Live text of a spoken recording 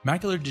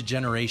Macular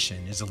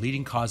degeneration is a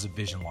leading cause of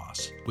vision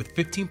loss, with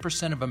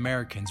 15% of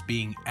Americans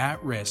being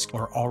at risk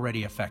or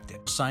already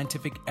affected.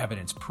 Scientific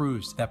evidence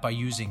proves that by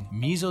using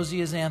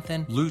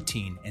mesozeaxanthin,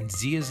 lutein, and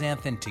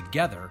zeaxanthin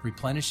together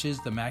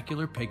replenishes the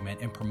macular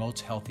pigment and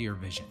promotes healthier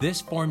vision. This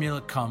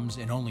formula comes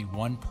in only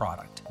one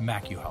product,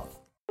 MacuHealth.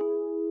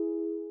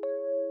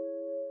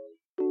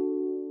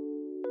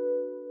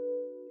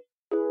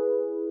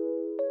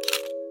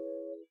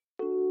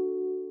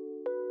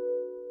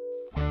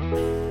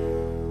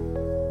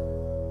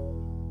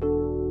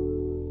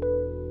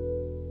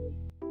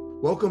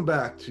 Welcome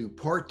back to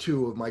part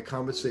 2 of my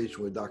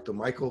conversation with Dr.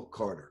 Michael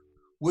Carter.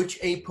 Which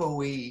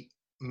ApoE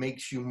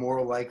makes you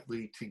more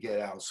likely to get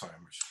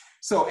Alzheimer's?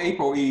 So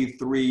ApoE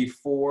 3-4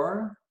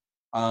 or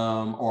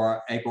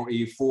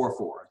ApoE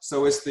 4-4.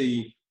 So it's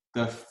the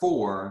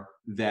 4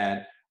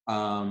 that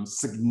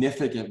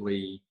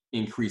significantly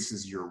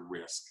increases your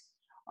risk.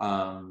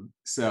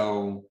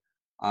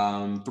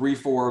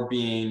 3-4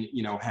 being,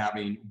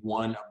 having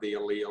one of the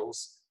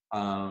alleles,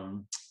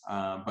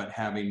 but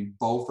having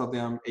both of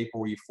them,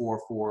 ApoE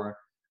 4-4,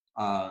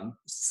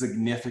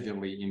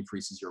 significantly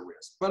increases your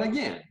risk. But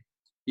again,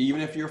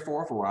 even if you're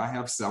 4-4, I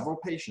have several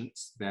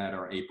patients that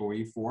are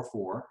ApoE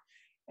 4-4,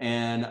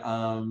 and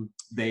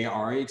they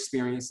are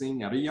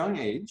experiencing at a young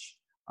age.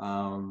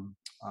 One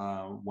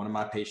of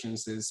my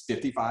patients is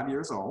 55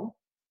 years old,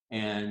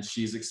 and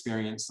she's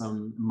experienced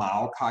some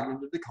mild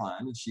cognitive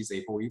decline, and she's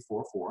ApoE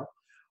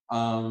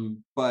 4-4.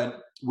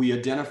 But we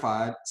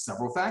identified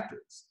several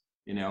factors.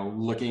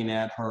 Looking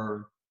at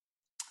her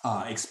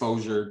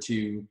exposure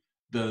to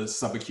the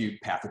subacute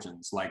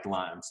pathogens like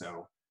Lyme,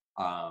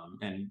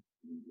 and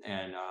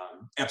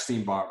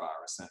Epstein-Barr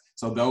virus.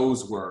 So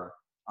those were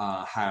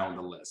high on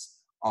the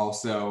list.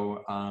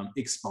 Also,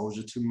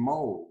 exposure to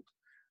mold.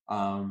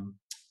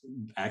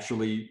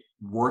 Actually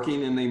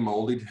working in a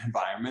moldy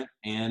environment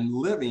and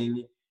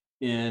living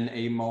in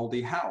a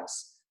moldy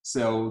house.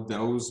 So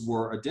those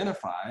were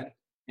identified,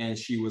 and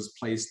she was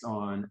placed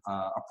on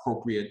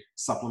appropriate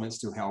supplements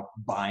to help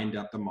bind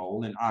up the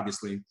mold, and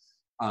obviously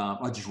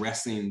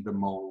addressing the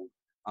mold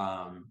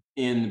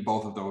in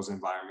both of those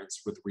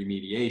environments with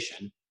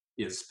remediation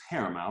is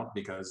paramount,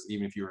 because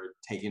even if you're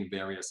taking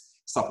various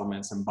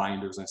supplements and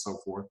binders and so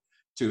forth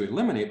to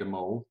eliminate the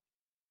mold,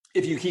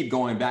 if you keep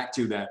going back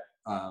to that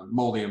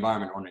moldy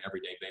environment on an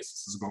everyday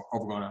basis, it's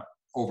going to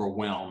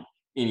overwhelm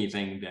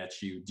anything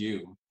that you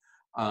do.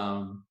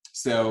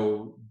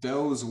 So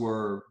those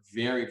were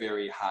very,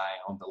 very high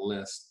on the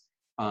list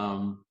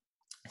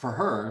for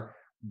her,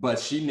 but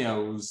she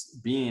knows,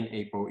 being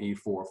ApoE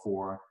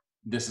 4-4,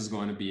 this is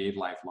going to be a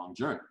lifelong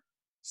journey.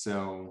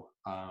 So,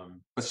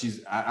 but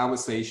I would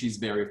say she's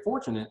very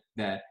fortunate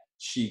that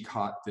she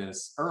caught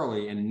this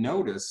early and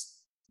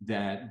noticed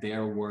that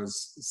there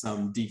was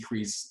some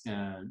decrease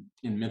in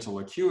mental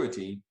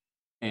acuity,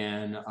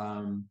 and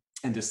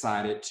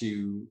decided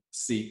to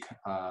seek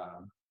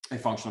a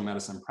functional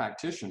medicine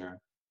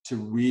practitioner to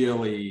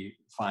really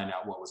find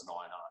out what was going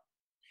on.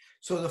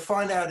 So to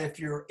find out if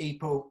you're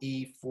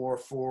ApoE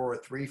 4-4 or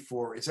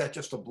 3-4, is that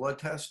just a blood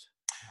test?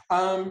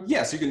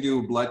 Yes, you can do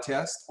a blood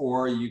test,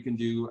 or you can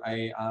do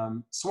a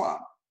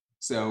swab.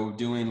 So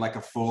doing like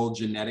a full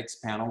genetics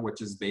panel, which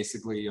is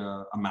basically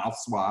a mouth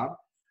swab,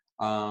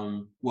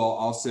 will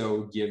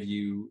also give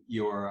you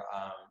your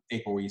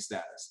ApoE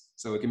status.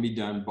 So it can be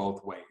done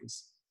both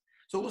ways.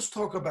 So let's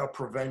talk about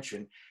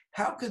prevention.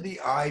 How could the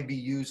eye be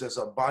used as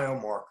a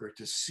biomarker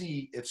to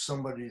see if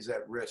somebody's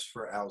at risk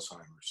for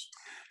Alzheimer's?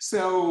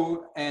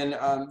 So, and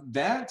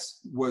that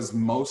was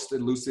most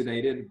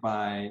elucidated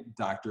by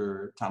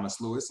Dr.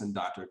 Thomas Lewis and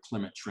Dr.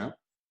 Clement Tremp,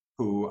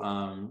 who,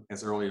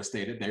 as earlier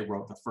stated, they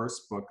wrote the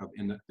first book of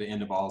The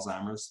End of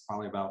Alzheimer's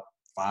probably about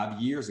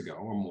 5 years ago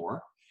or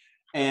more.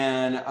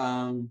 And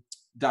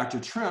Dr.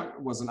 Tremp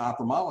was an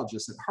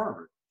ophthalmologist at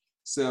Harvard.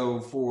 So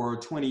for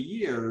 20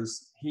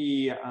 years,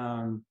 he,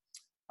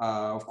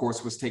 of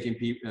course, was taking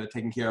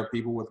care of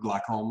people with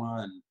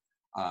glaucoma and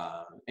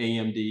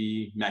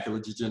AMD,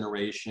 macular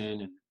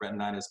degeneration, and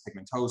retinitis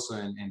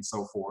pigmentosa, and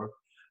so forth.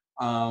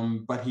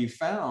 But he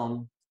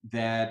found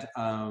that,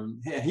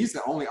 he's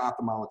the only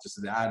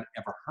ophthalmologist that I'd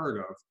ever heard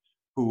of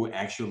who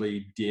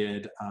actually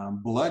did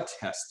blood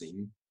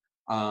testing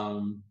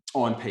on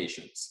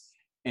patients.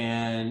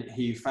 And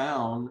he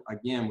found,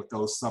 again, with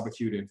those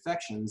subacute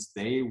infections,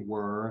 they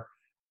were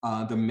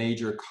the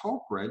major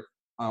culprit,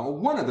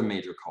 one of the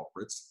major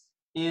culprits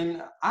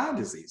in eye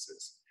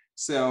diseases.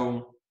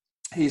 So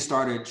he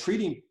started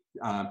treating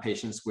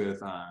patients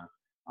with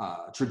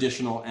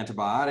traditional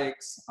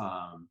antibiotics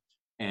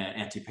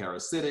and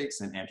antiparasitics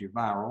and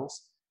antivirals.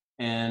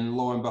 And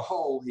lo and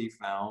behold, he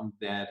found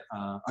that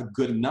a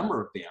good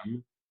number of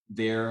them,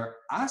 their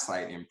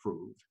eyesight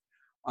improved.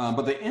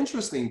 But the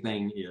interesting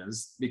thing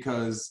is,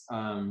 because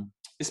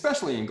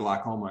especially in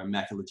glaucoma and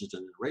macular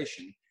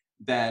degeneration,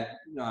 that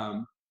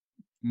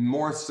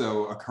more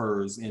so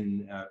occurs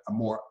in a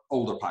more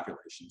older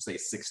population, say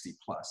 60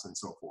 plus and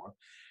so forth.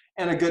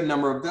 And a good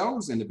number of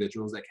those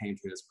individuals that came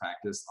to his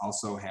practice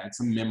also had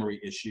some memory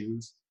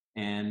issues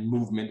and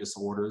movement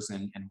disorders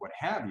and what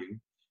have you.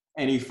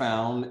 And he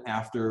found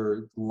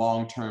after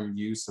long-term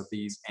use of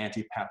these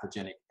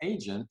anti-pathogenic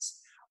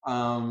agents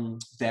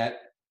that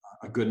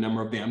a good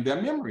number of them,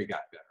 their memory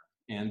got better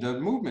and the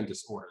movement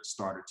disorders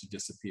started to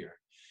disappear.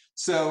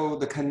 So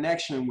the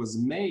connection was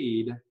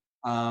made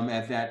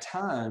at that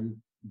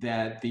time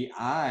that the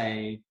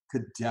eye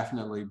could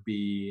definitely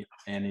be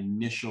an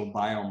initial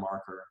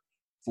biomarker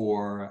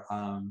for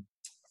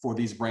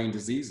these brain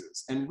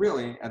diseases. And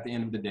really, at the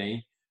end of the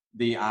day,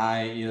 the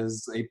eye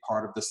is a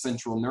part of the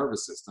central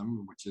nervous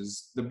system, which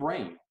is the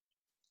brain.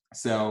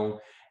 So,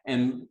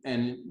 and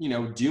you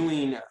know,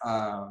 doing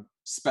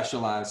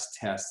specialized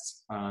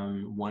tests,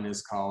 one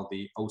is called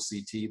the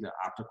OCT, the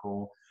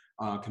optical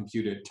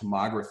computed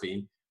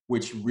tomography,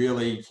 which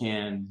really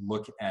can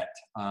look at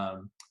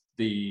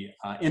the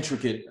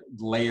intricate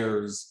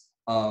layers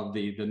of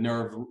the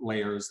nerve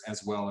layers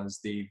as well as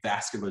the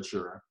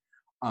vasculature,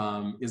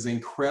 is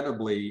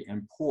incredibly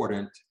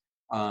important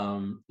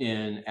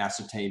in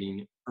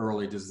ascertaining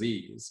early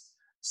disease.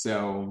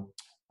 So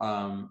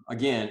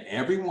again,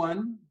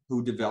 everyone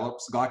who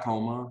develops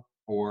glaucoma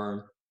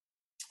or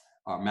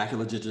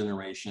macular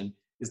degeneration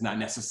is not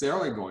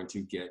necessarily going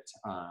to get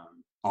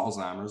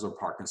Alzheimer's or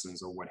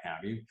Parkinson's or what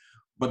have you,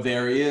 but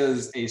there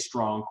is a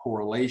strong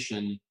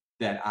correlation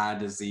that eye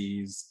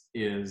disease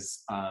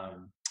is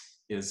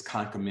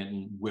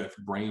concomitant with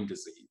brain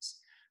disease.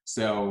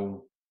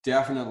 So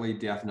definitely,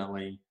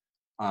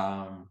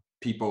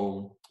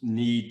 people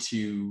need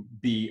to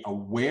be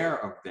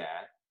aware of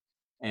that.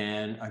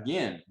 And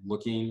again,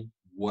 looking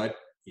what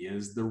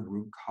is the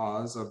root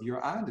cause of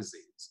your eye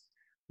disease.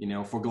 You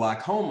know, for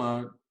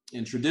glaucoma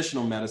in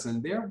traditional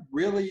medicine, there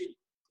really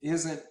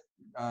isn't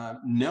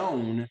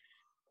known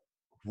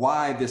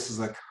why this is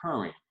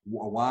occurring,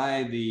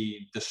 why the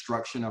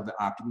destruction of the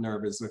optic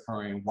nerve is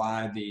occurring,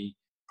 why the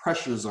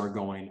pressures are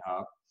going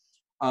up.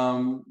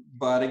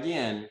 But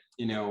again,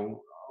 you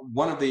know,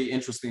 one of the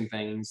interesting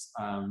things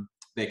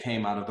that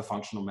came out of the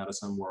functional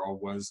medicine world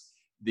was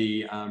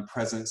the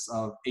presence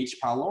of H.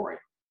 pylori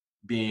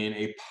being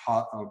a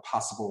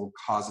possible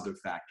causative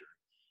factor.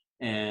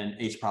 And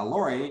H.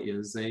 pylori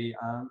is a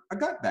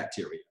gut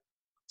bacteria.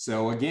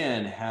 So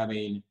again,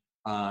 having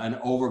an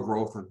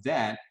overgrowth of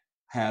that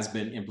has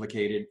been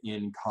implicated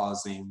in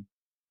causing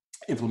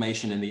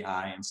inflammation in the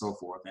eye and so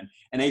forth.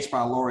 And H.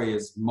 pylori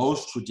is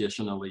most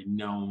traditionally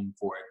known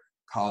for it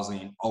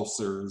causing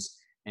ulcers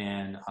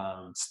and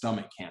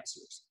stomach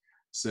cancers.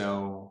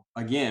 So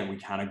again, we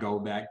kind of go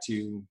back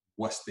to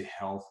what's the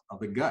health of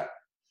the gut.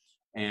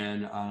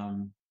 And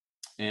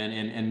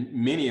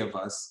many of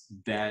us,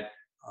 that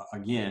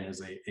again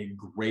is a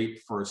great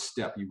first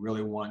step. You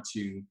really want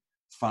to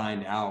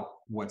find out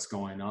what's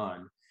going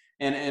on.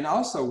 And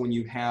also when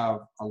you have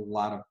a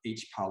lot of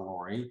H.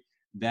 pylori,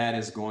 that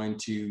is going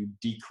to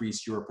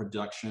decrease your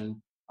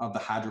production of the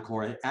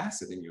hydrochloric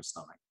acid in your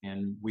stomach.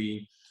 And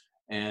we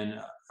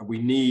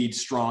need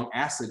strong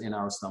acid in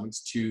our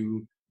stomachs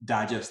to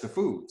digest the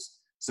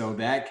foods. So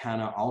that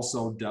kind of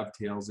also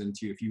dovetails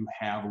into if you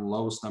have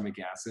low stomach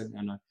acid,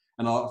 and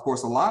of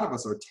course, a lot of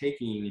us are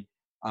taking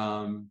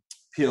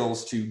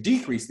pills to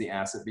decrease the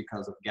acid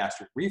because of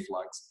gastric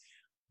reflux.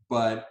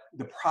 But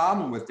the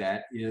problem with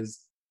that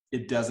is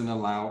it doesn't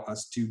allow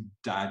us to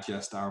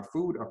digest our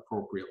food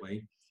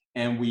appropriately.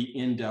 And we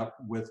end up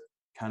with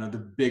kind of the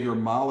bigger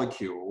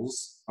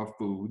molecules of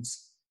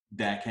foods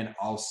that can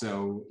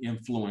also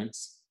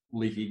influence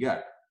leaky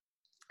gut.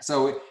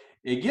 So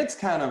it gets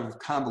kind of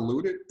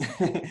convoluted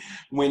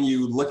when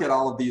you look at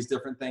all of these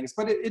different things,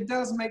 but it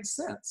does make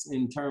sense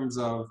in terms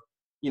of,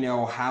 you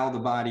know, how the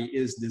body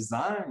is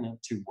designed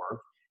to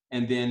work.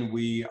 And then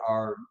we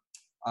are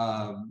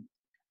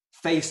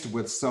faced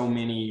with so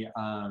many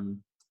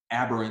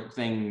aberrant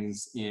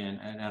things in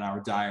our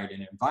diet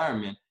and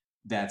environment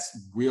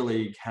that's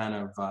really kind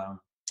of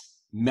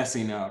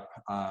messing up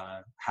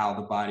how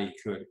the body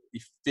could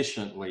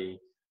efficiently,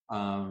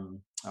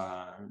 you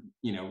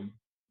know,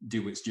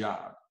 do its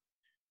job.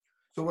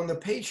 So when the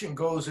patient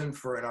goes in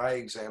for an eye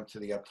exam to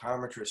the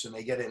optometrist and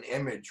they get an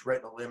image,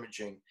 retinal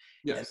imaging,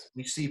 yes, and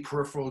we see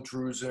peripheral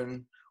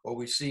drusen, or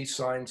we see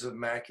signs of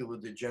macular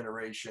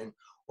degeneration,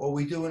 or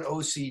we do an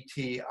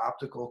OCT,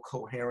 optical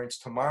coherence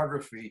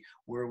tomography,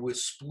 where we're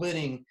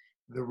splitting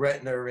the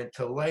retina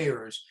into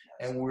layers,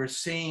 and we're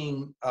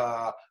seeing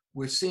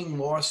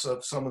loss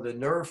of some of the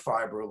nerve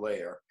fiber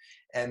layer,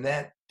 and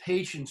that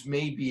patients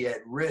may be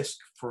at risk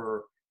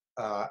for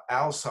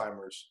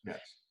Alzheimer's.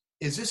 Yes.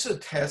 Is this a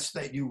test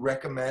that you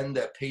recommend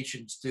that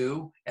patients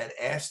do and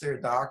ask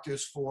their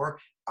doctors for,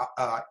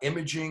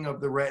 imaging of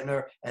the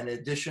retina in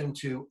addition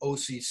to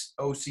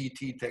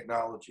OCT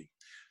technology?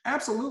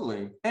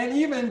 Absolutely. And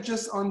even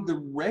just on the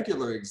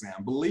regular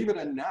exam, believe it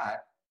or not,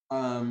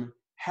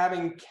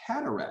 having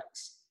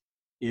cataracts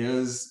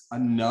is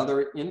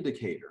another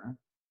indicator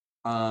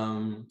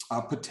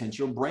of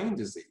potential brain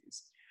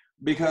disease.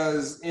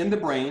 Because in the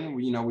brain,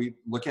 you know, we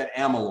look at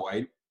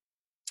amyloid.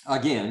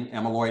 Again,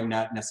 amyloid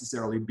not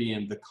necessarily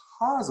being the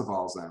cause of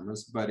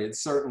Alzheimer's, but it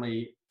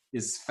certainly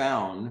is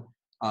found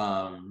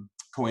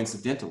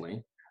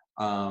coincidentally.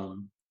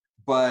 But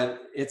but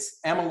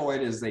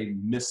amyloid is a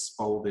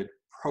misfolded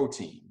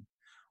protein.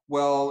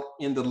 Well,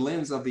 in the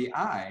lens of the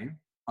eye,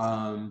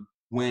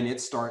 when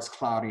it starts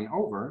clouding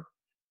over,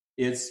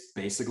 it's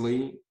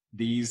basically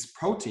these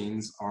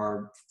proteins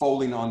are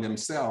folding on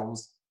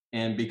themselves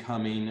and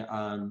becoming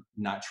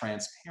not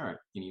transparent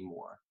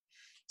anymore.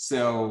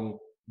 So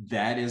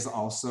that is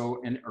also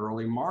an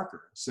early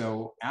marker.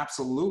 So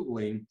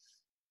absolutely,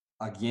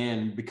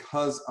 again,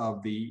 because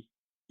of the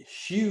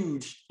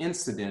huge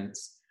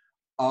incidence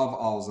of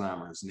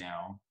Alzheimer's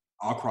now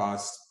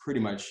across pretty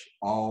much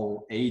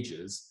all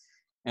ages.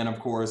 And of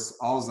course,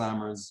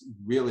 Alzheimer's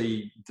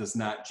really does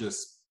not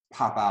just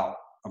pop out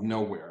of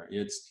nowhere.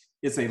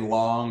 It's a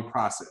long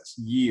process,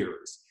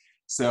 years.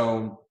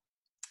 So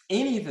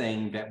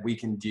anything that we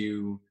can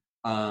do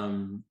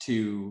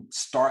to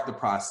start the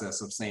process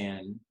of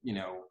saying, you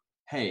know,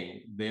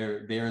 hey,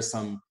 there is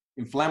some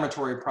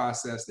inflammatory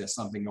process, there's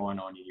something going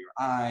on in your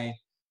eye.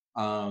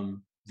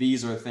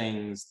 These are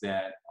things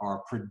that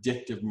are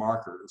predictive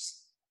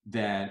markers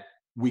that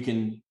we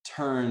can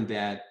turn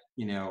that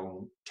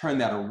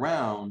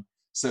around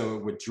so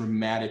it would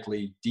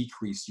dramatically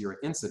decrease your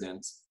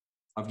incidence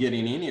of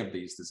getting any of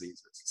these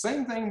diseases.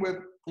 Same thing with,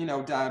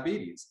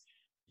 diabetes.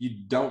 You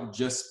don't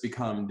just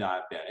become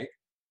diabetic.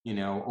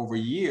 Over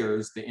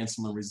years, the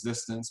insulin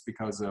resistance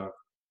because of,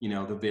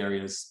 the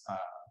various,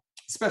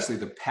 especially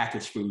the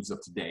packaged foods of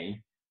today,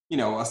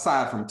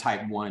 aside from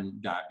type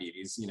 1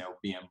 diabetes,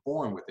 being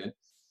born with it,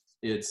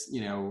 it's,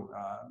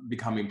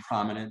 becoming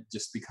prominent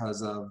just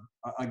because of,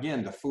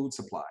 again, the food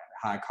supply,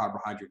 high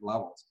carbohydrate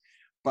levels,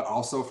 but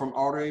also from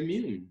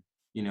autoimmune,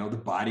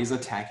 the body's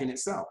attacking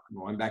itself,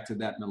 going back to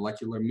that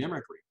molecular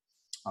mimicry.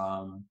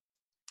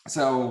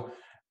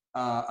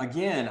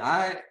 Again,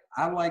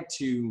 I like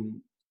to,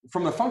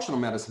 from the functional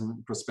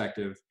medicine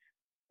perspective,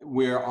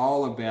 we're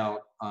all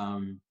about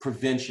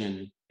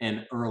prevention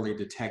and early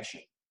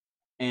detection.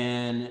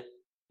 And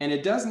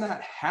it does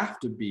not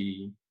have to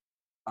be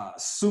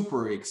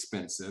super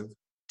expensive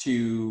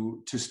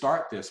to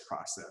start this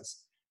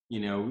process.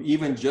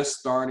 Even just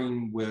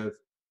starting with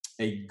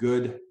a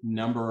good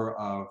number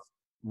of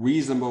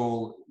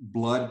reasonable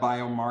blood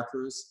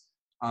biomarkers,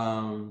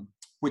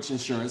 which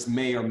insurance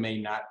may or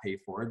may not pay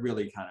for. It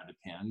really kind of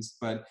depends.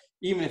 But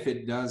even if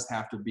it does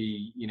have to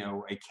be,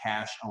 a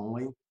cash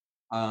only,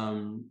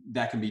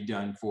 that can be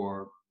done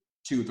for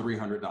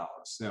 $200-300.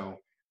 So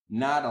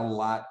not a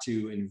lot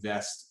to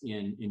invest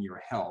in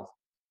your health.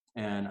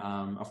 And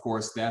of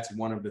course, that's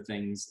one of the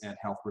things at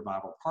Health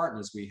Revival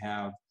Partners. We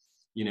have,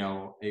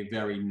 a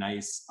very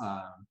nice,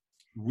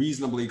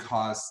 reasonably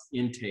cost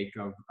intake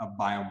of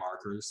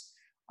biomarkers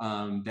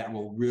that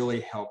will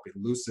really help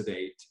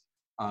elucidate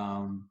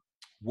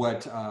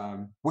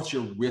what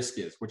your risk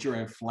is, what your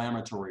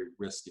inflammatory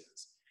risk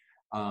is.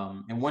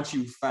 And once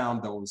you've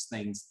found those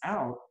things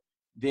out,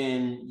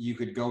 then you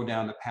could go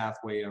down the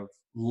pathway of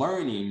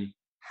learning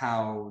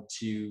how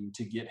to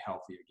get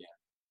healthy again.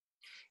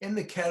 In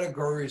the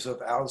categories of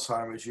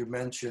Alzheimer's, you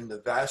mentioned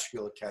the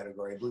vascular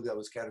category. I believe that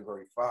was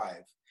category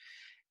 5.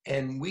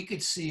 And we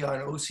could see on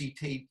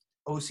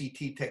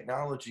OCT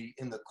technology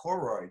in the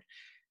choroid.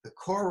 The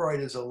choroid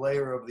is a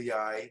layer of the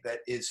eye that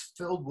is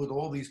filled with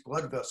all these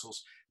blood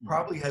vessels,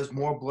 probably has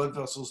more blood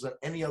vessels than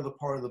any other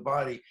part of the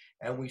body.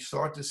 And we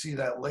start to see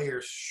that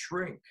layer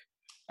shrink.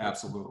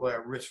 Absolutely.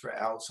 At risk for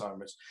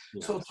Alzheimer's.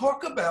 Yes. So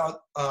talk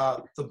about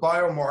the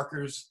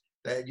biomarkers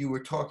that you were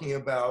talking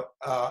about,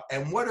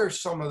 and what are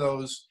some of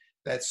those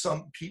that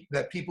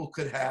that people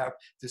could have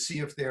to see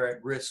if they're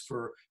at risk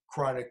for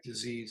chronic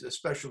disease,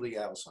 especially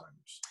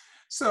Alzheimer's?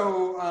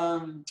 So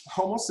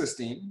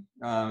homocysteine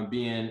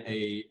being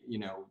a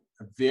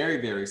very,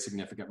 very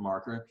significant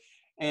marker,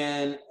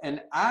 and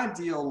an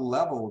ideal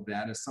level of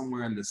that is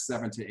somewhere in the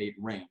 7 to 8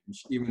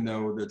 range, even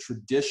though the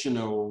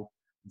traditional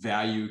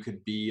value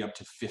could be up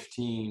to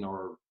 15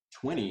 or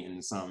 20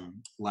 in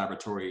some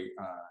laboratory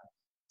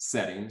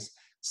settings.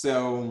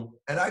 So,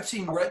 and I've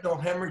seen retinal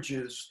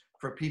hemorrhages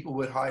for people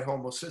with high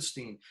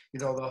homocysteine.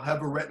 They'll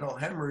have a retinal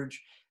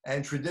hemorrhage,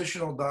 and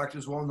traditional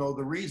doctors won't know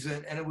the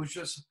reason, and it was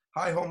just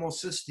high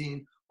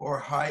homocysteine or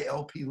high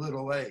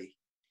LP(a).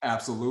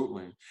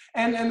 Absolutely.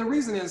 And the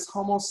reason is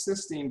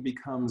homocysteine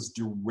becomes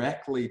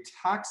directly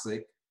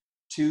toxic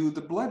to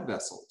the blood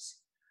vessels.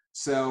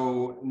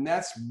 So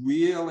that's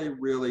really,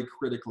 really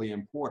critically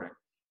important.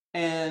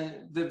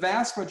 And the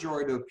vast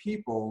majority of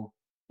people,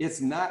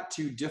 it's not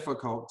too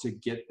difficult to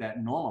get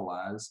that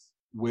normalized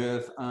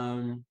with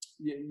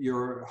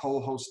your whole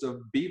host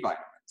of B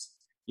vitamins,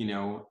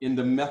 in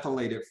the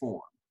methylated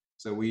form.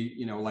 So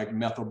we, like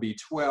methyl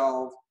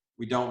B12,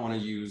 we don't want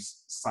to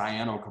use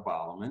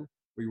cyanocobalamin.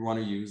 We want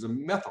to use a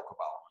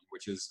methylcobalamin,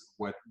 which is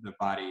what the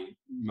body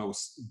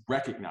most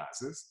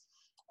recognizes,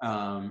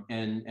 and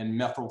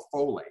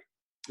methylfolate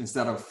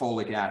instead of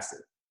folic acid.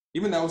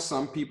 Even though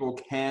some people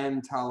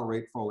can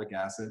tolerate folic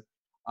acid,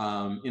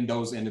 in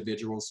those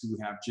individuals who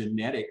have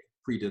genetic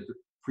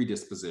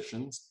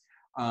predispositions,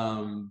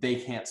 they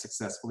can't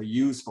successfully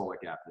use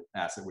folic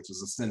acid, which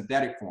is a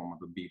synthetic form of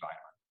a B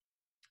vitamin.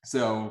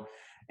 So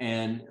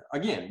And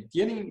again,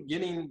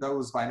 getting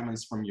those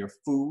vitamins from your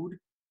food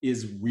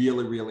is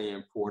really, really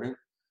important.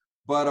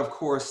 But of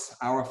course,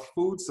 our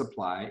food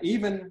supply,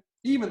 even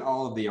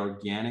all of the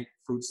organic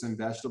fruits and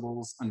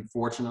vegetables,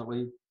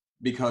 unfortunately,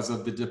 because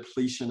of the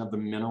depletion of the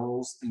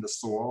minerals in the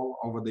soil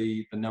over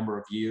the number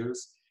of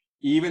years,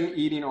 even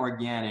eating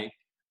organic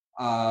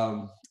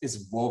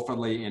is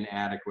woefully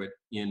inadequate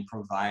in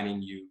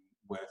providing you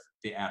with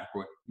the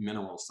adequate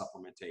mineral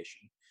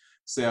supplementation.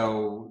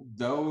 So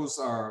those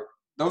are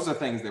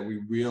things that we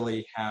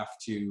really have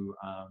to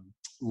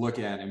look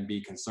at and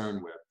be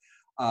concerned with.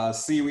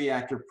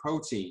 C-reactive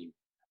protein,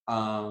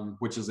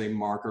 which is a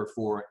marker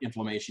for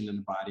inflammation in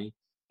the body,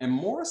 and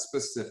more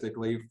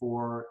specifically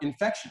for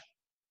infection.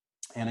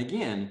 And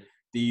again,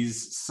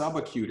 these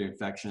subacute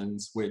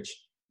infections, which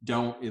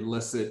don't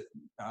elicit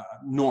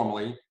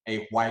normally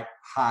a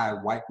high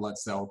white blood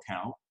cell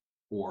count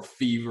or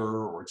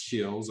fever or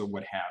chills or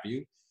what have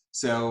you.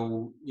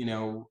 So,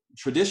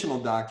 traditional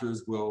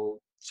doctors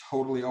will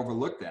totally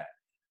overlook that.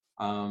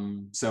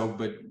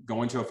 But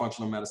going to a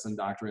functional medicine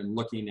doctor and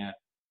looking at,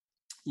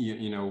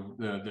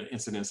 the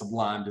incidence of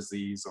Lyme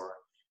disease or,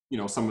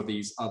 some of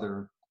these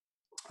other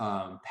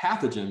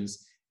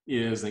pathogens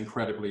is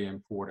incredibly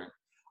important.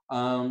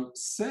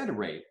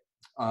 Sedimentation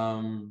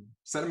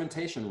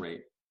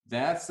rate,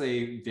 that's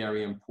a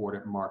very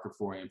important marker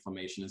for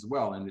inflammation as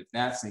well. And if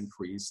that's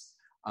increased,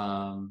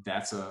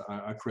 that's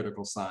a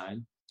critical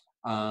sign.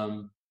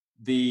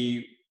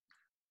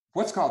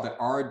 What's called the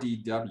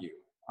RDW,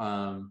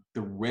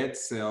 the red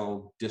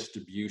cell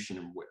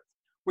distribution width,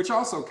 which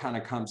also kind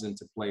of comes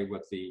into play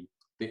with the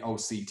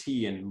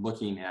OCT and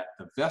looking at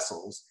the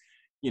vessels.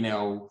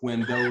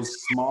 When those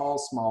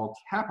small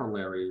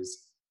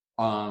capillaries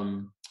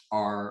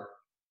are,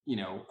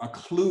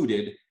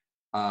 occluded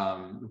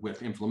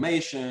with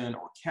inflammation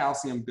or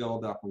calcium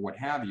buildup or what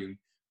have you,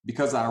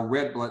 because our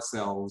red blood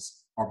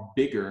cells are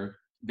bigger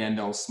than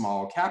those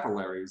small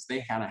capillaries,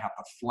 they kind of have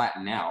to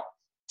flatten out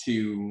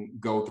to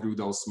go through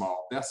those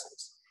small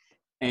vessels.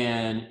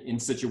 And in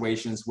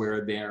situations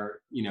where there,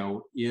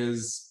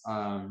 is,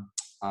 a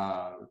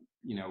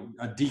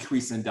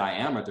decrease in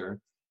diameter,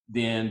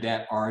 then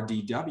that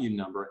RDW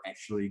number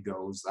actually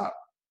goes up,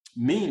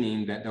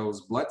 meaning that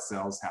those blood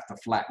cells have to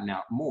flatten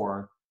out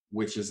more,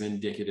 which is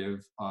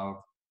indicative of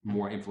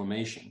more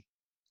inflammation.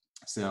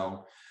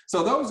 So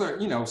those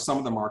are, some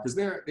of the markers.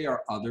 There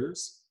are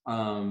others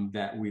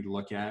that we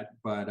look at,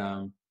 but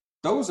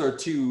those are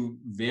two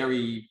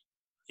very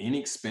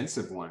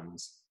inexpensive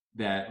ones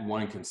that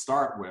one can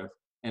start with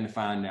and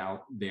find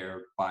out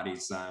their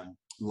body's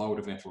load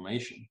of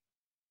inflammation.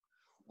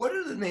 What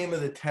are the name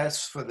of the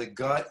tests for the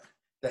gut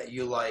that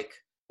you like,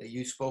 that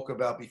you spoke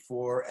about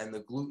before, and the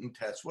gluten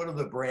tests? What are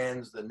the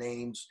brands, the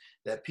names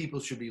that people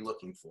should be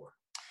looking for?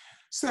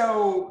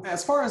 So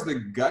as far as the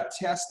gut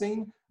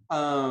testing,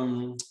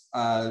 a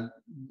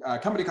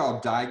company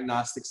called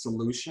Diagnostic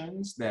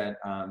Solutions that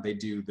they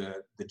do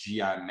the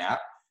GI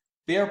map.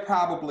 They're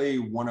probably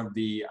one of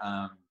the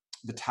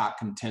top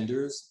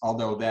contenders,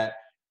 although that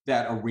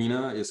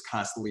arena is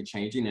constantly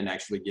changing and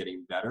actually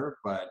getting better.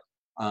 But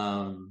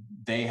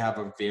they have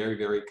a very,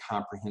 very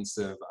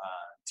comprehensive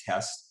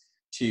test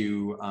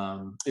to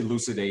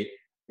elucidate,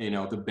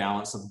 the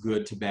balance of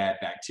good to bad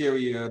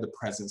bacteria, the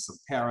presence of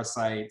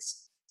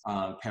parasites,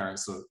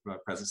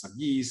 presence of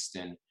yeast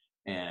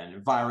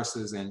and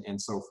viruses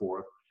and so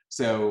forth.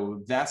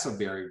 So that's a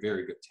very,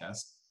 very good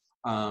test.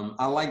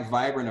 I like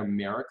Vibrant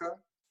America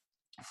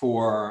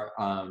for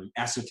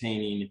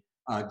ascertaining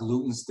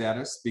gluten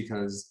status,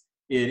 because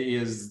it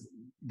is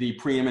the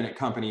preeminent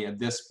company at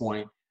this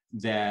point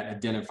that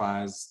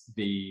identifies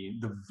the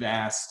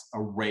vast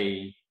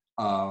array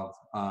of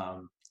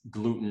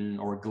gluten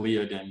or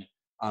gliadin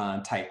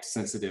type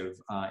sensitive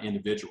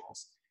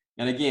individuals.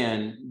 And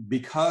again,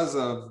 because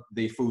of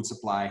the food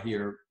supply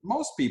here,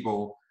 most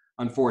people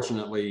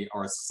unfortunately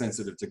are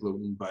sensitive to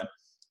gluten, but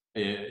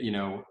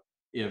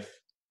if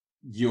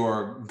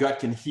your gut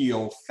can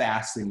heal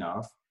fast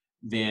enough,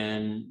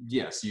 then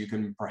yes, you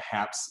can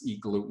perhaps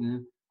eat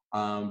gluten,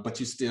 but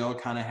you still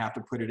kind of have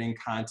to put it in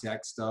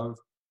context of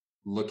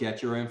look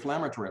at your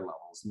inflammatory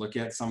levels, look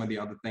at some of the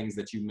other things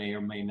that you may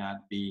or may not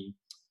be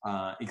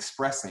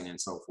expressing and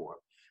so forth.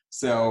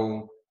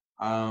 So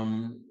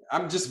I'm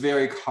just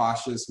very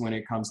cautious when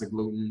it comes to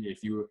gluten.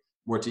 If you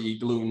were to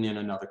eat gluten in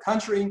another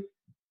country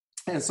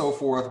and so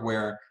forth,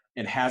 where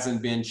it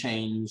hasn't been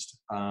changed,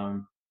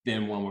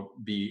 then one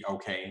would be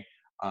okay.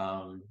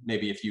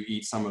 Maybe if you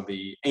eat some of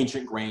the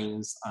ancient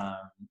grains,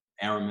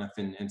 Aramis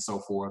and so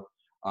forth,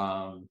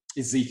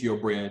 Ezekiel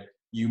bread,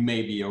 you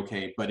may be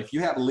okay. But if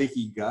you have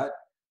leaky gut,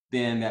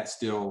 then that's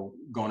still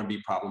going to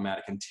be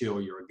problematic until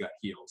your gut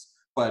heals.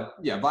 But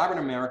yeah, Vibrant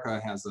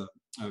America has a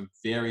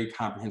very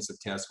comprehensive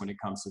test when it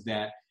comes to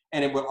that.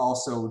 And it will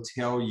also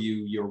tell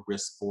you your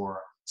risk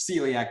for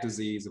celiac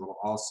disease. It will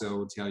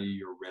also tell you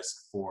your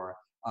risk for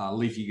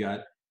leaky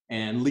gut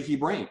and leaky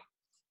brain.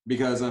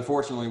 Because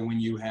unfortunately, when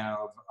you have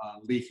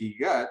leaky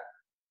gut,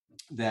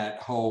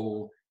 that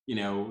whole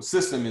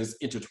system is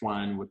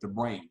intertwined with the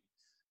brain.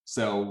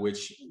 So,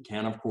 which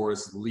can, of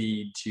course,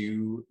 lead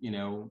to,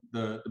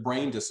 the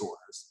brain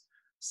disorders.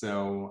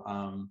 So,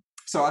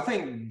 so I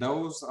think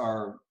those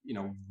are,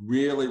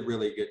 really,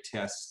 really good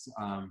tests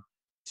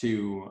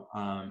to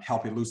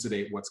help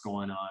elucidate what's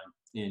going on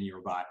in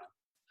your body.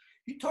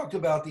 You talked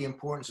about the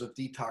importance of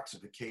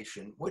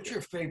detoxification. What's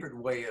your favorite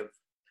way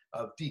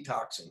of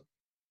detoxing?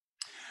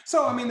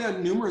 So, I mean, there are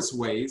numerous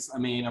ways. I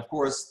mean, of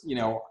course,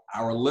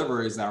 our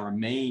liver is our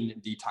main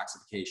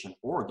detoxification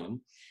organ.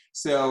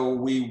 So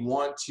we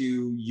want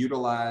to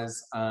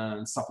utilize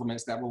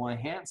supplements that will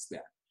enhance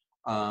that.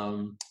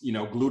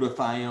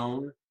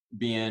 Glutathione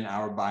being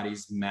our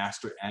body's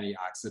master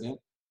antioxidant,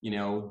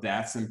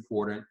 that's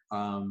important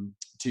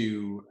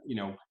to,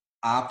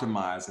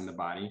 optimize in the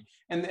body.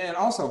 And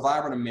also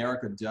Vibrant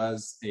America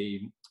does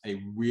a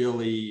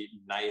really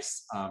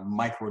nice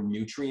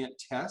micronutrient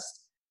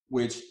test,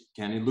 which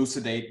can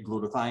elucidate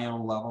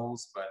glutathione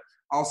levels, but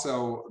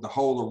also the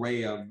whole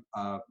array of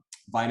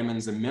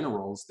vitamins and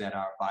minerals that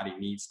our body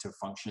needs to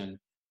function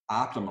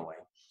optimally.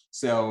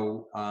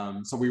 So,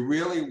 so we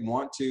really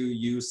want to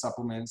use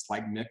supplements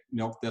like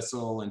milk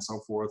thistle and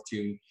so forth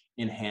to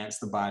enhance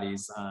the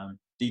body's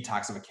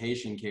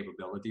detoxification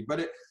capability. But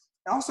it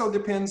also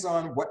depends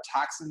on what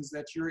toxins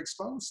that you're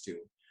exposed to.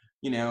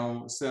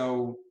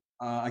 So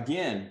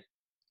again,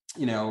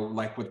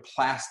 like with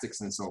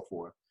plastics and so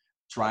forth,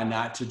 try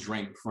not to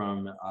drink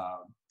from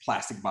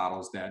plastic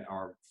bottles that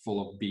are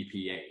full of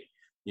BPA.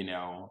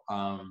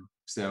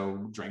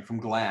 So drink from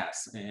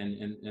glass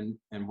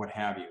and what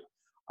have you.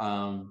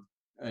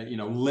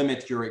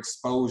 Limit your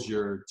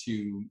exposure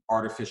to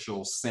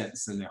artificial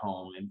scents in the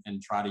home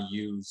and try to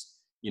use,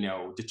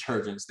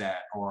 detergents that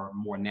are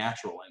more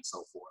natural and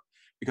so forth,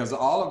 because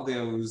all of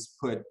those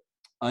put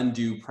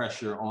undue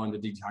pressure on the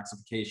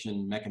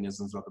detoxification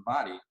mechanisms of the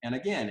body. And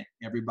again,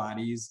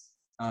 everybody's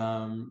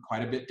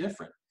quite a bit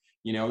different,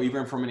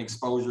 even from an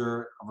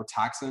exposure of a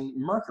toxin,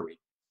 mercury.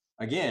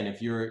 Again,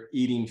 if you're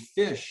eating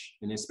fish,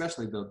 and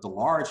especially the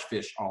large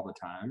fish all the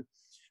time,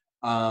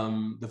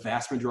 the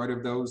vast majority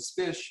of those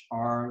fish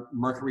are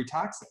mercury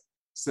toxic.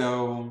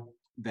 So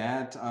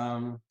that,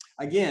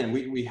 again,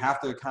 we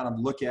have to kind of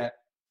look at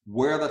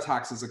where the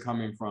toxins are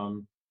coming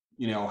from,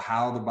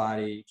 how the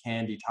body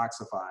can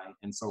detoxify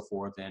and so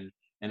forth, and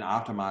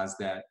optimize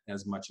that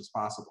as much as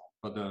possible.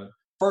 But the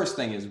first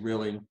thing is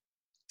really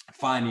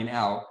finding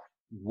out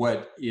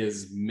what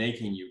is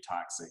making you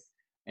toxic.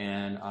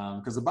 And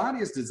because the body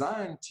is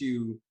designed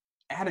to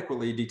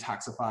adequately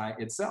detoxify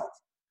itself.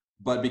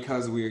 But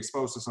because we're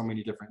exposed to so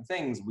many different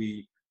things,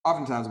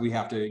 oftentimes we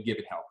have to give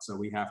it help. So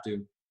we have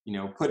to,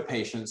 put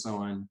patients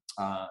on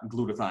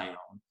glutathione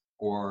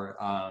or,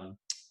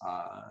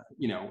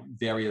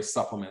 various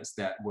supplements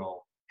that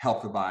will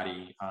help the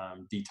body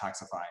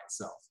detoxify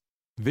itself.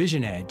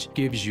 Vision Edge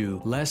gives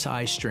you less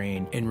eye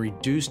strain and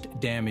reduced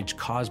damage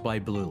caused by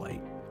blue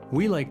light.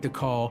 We like to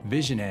call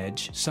Vision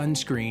Edge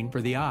sunscreen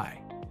for the eye.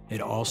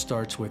 It all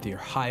starts with your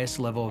highest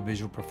level of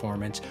visual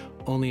performance,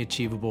 only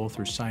achievable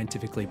through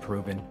scientifically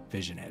proven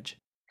Vision Edge.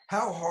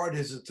 How hard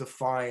is it to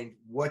find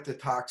what the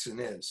toxin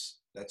is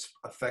that's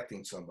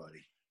affecting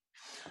somebody?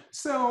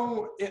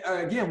 So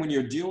again, when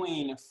you're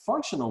doing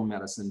functional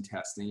medicine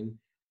testing,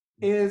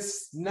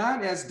 it's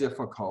not as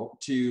difficult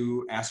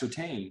to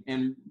ascertain.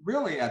 And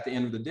really, at the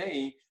end of the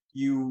day,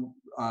 you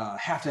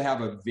have to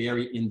have a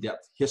very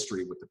in-depth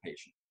history with the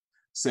patient.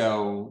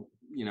 So,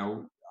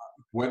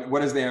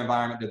 what is their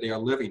environment that they are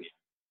living in?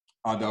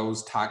 Are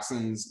those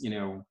toxins,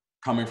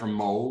 coming from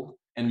mold?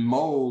 And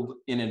mold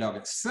in and of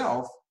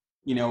itself,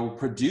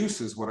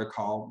 produces what are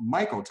called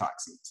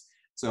mycotoxins.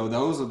 So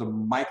those are the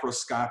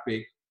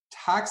microscopic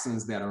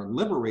toxins that are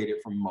liberated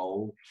from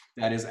mold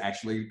that is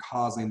actually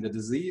causing the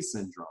disease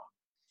syndrome.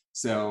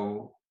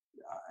 So,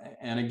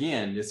 and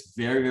again, it's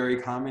very,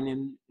 very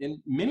common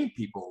in many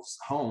people's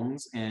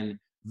homes and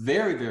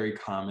very, very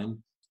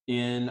common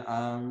in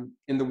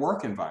the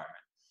work environment.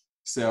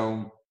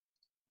 So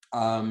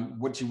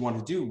what you want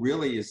to do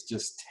really is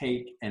just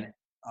take an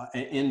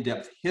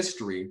in-depth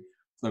history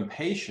from the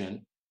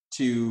patient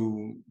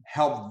to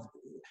help.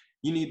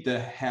 You need to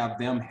have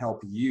them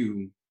help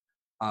you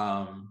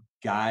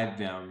guide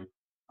them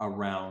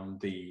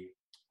around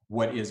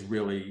what is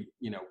really,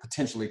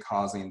 potentially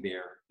causing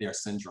their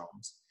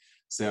syndromes.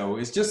 So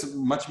it's just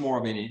much more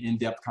of an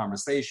in-depth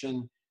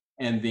conversation.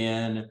 And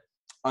then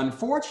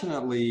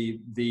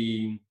unfortunately,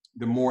 the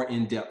more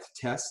in-depth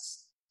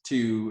tests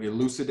to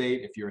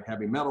elucidate if you're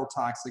heavy metal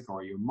toxic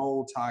or you're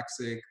mold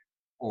toxic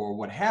or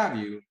what have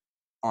you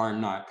are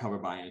not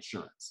covered by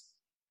insurance.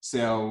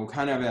 So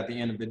kind of at the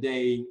end of the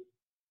day,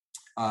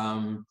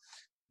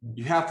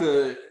 you have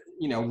to,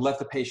 let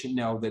the patient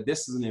know that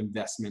this is an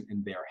investment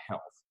in their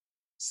health.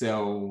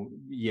 So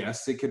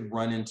yes, it could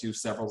run into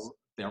several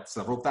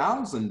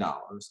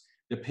 $1,000s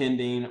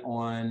depending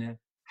on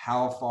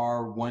how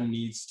far one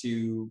needs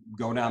to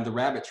go down the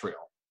rabbit trail,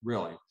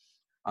 really.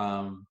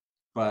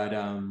 But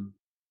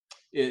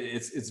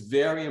it's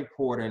very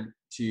important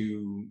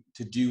to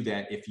do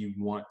that if you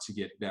want to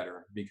get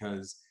better,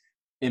 because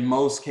in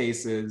most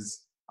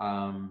cases,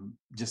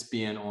 just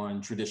being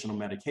on traditional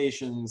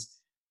medications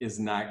is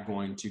not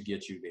going to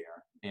get you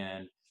there.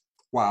 And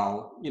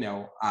while,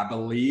 I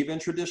believe in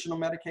traditional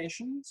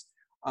medications,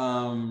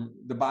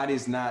 the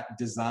body's not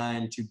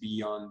designed to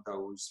be on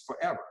those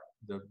forever.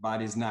 The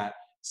body's not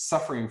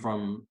suffering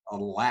from a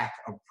lack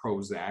of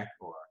Prozac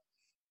or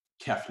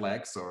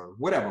Keflex or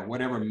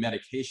whatever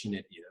medication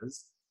it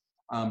is.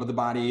 But the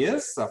body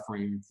is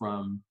suffering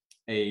from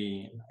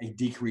a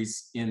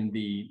decrease in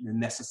the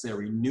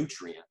necessary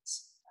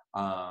nutrients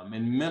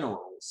and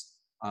minerals,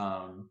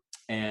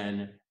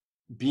 and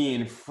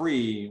being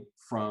free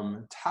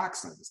from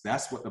toxins.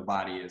 That's what the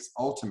body is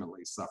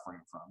ultimately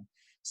suffering from.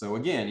 So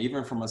again,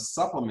 even from a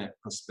supplement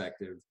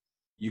perspective,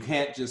 you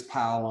can't just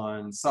pile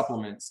on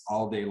supplements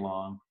all day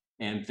long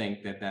and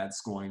think that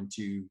that's going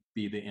to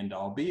be the end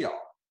all be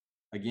all.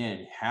 Again,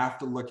 you have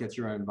to look at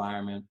your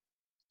environment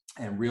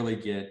and really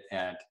get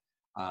at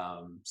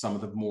some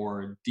of the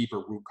more deeper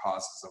root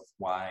causes of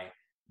why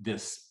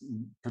this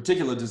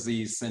particular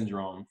disease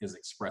syndrome is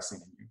expressing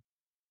in you.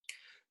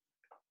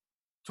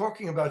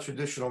 Talking about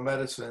traditional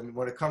medicine,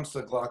 when it comes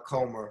to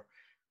glaucoma,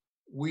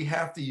 we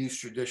have to use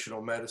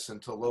traditional medicine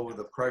to lower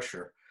the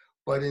pressure.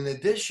 But in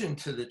addition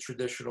to the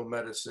traditional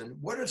medicine,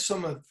 what are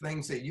some of the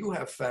things that you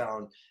have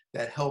found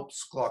that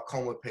helps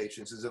glaucoma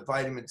patients? Is it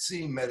vitamin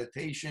C,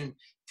 meditation,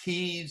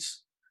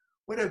 teas?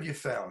 What have you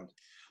found?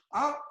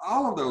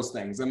 All of those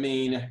things. I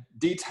mean,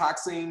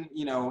 detoxing,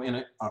 in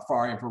a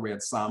far infrared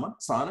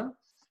sauna,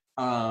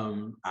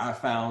 I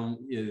found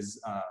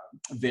is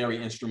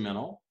very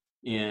instrumental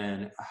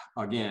in,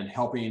 again,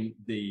 helping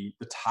the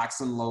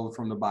toxin load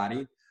from the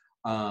body.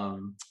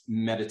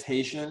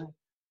 Meditation,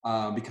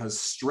 because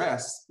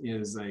stress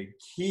is a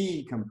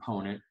key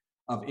component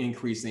of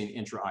increasing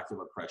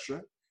intraocular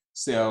pressure.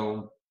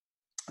 So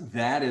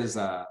that is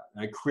a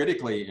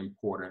critically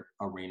important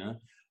arena.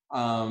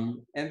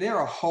 And there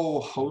are a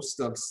whole host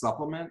of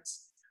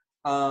supplements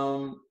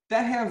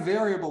that have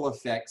variable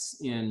effects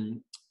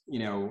in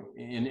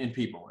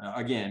people.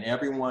 Again,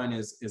 everyone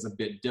is a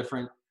bit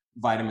different.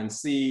 Vitamin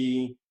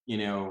C,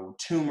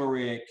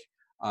 turmeric,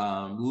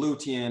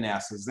 lutein,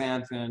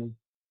 astaxanthin,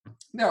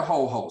 there are a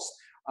whole host.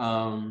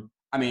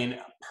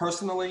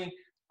 Personally,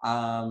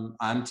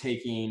 I'm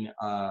taking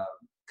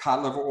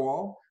cod liver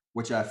oil,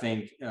 which I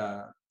think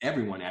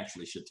everyone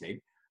actually should take.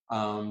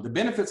 The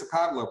benefits of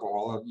cod liver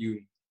oil, you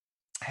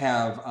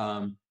have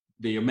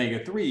the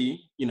omega-3,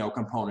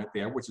 component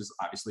there, which is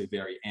obviously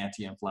very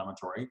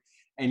anti-inflammatory.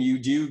 And you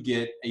do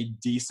get a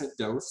decent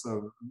dose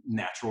of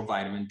natural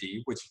vitamin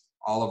D, which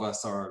all of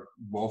us are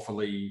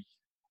woefully,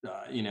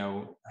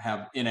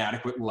 have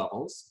inadequate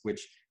levels,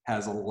 which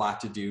has a lot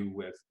to do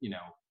with,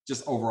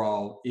 just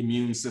overall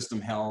immune system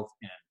health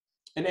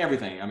and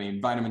everything. I mean,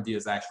 vitamin D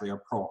is actually a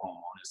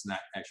prohormone. It's not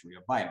actually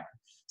a vitamin.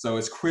 So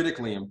it's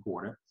critically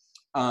important.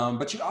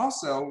 But you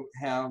also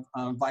have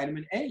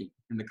vitamin A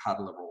in the cod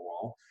liver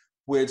oil,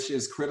 which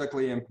is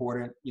critically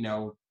important,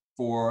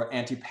 for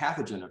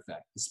anti-pathogen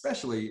effect,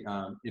 especially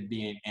it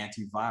being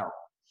antiviral.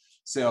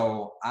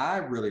 So I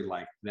really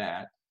like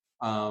that.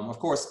 Of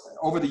course,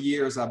 over the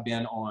years, I've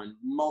been on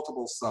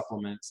multiple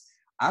supplements.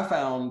 I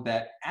found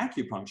that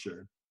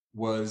acupuncture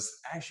was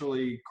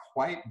actually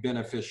quite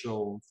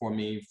beneficial for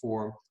me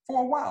for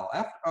a while.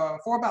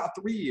 For about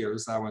 3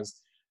 years, I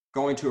was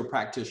going to a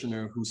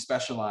practitioner who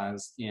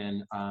specialized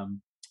in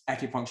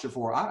acupuncture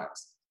for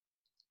eyes.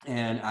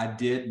 And I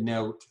did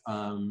note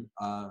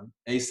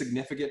a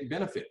significant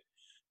benefit.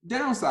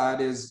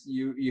 Downside is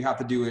you have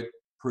to do it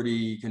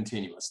pretty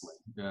continuously,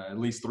 at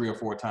least 3 or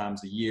 4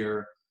 times a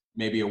year,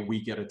 maybe a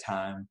week at a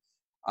time.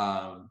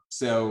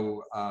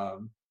 So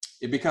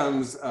it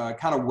becomes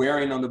kind of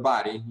wearing on the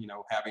body,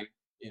 having,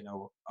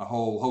 a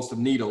whole host of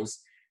needles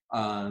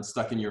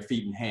stuck in your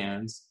feet and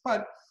hands.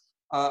 But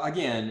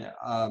again,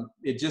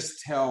 it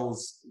just tell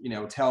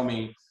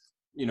me,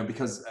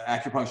 because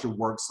acupuncture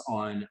works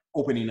on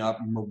opening up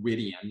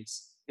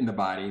meridians in the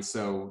body,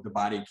 so the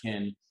body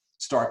can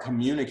start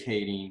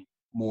communicating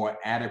more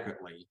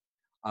adequately.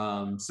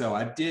 So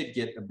I did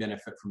get a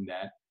benefit from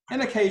that.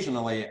 And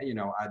occasionally,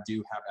 I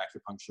do have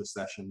acupuncture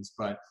sessions,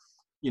 but,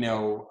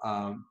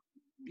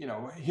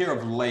 here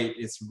of late,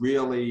 it's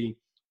really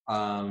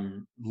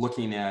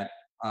looking at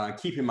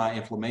keeping my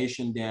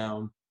inflammation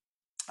down.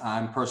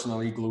 I'm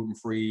personally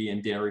gluten-free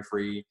and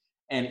dairy-free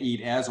and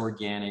eat as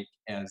organic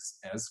as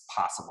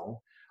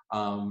possible.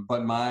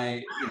 But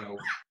my,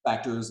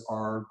 factors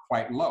are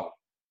quite low.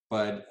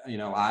 But,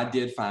 I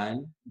did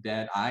find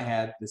that I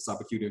had the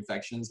subacute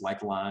infections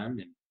like Lyme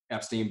and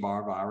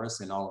Epstein-Barr virus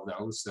and all of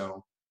those.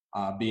 So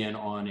being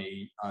on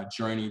a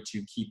journey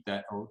to keep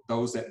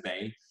those at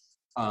bay,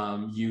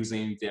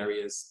 using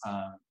various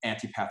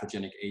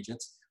anti-pathogenic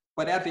agents.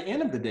 But at the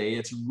end of the day,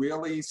 it's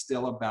really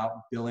still about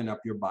building up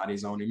your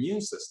body's own immune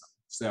system.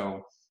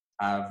 So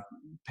I've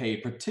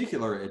paid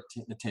particular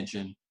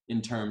attention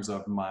in terms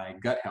of my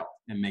gut health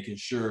and making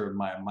sure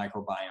my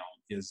microbiome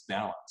is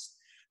balanced.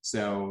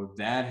 So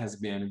that has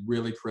been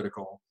really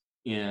critical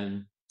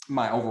in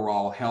my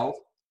overall health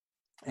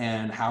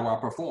and how I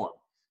perform.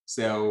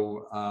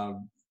 So,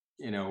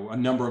 a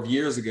number of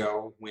years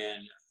ago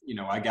when,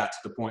 I got to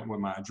the point where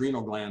my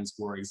adrenal glands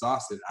were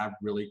exhausted. I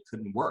really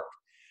couldn't work.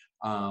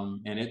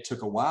 And it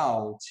took a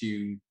while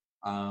to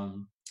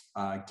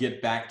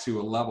get back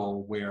to a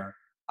level where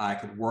I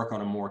could work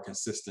on a more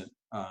consistent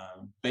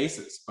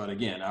basis. But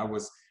again, I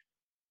was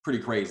pretty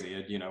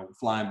crazy,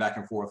 flying back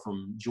and forth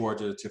from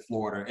Georgia to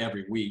Florida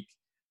every week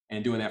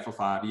and doing that for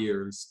 5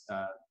 years.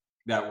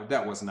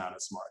 That was not a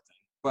smart thing,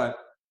 but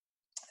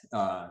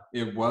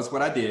it was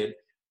what I did.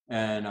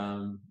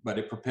 And but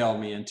it propelled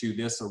me into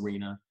this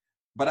arena.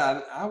 But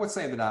I would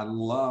say that I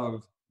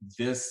love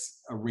this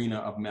arena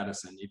of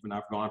medicine. Even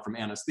I've gone from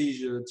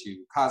anesthesia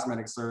to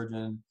cosmetic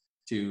surgeon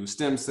to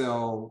stem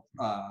cell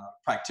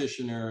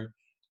practitioner.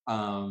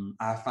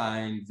 I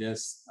find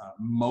this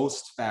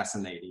most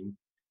fascinating,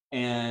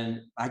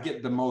 and I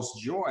get the most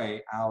joy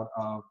out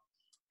of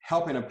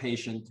helping a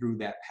patient through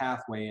that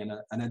pathway and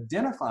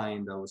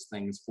identifying those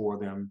things for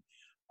them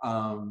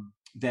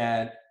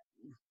that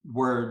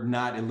were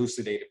not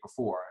elucidated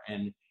before,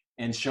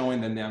 and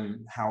showing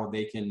them how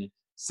they can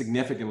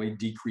significantly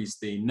decrease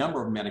the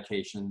number of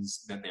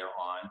medications that they're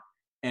on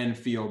and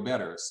feel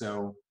better.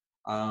 So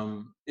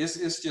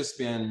it's just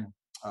been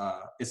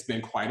it's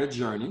been quite a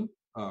journey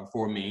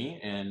for me,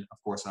 and of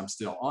course I'm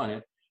still on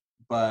it.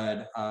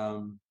 But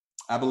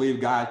I believe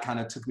God kind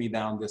of took me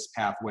down this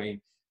pathway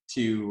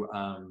to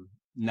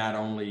not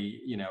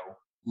only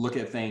look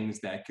at things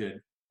that could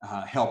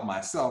help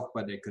myself,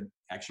 but it could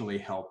actually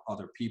help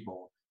other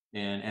people,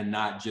 and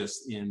not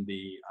just in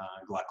the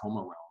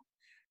glaucoma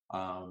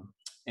realm.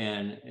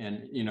 And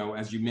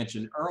as you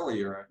mentioned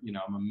earlier,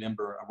 I'm a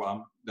member. Well,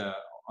 I'm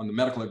on the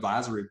medical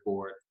advisory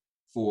board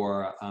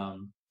for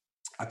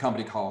a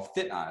company called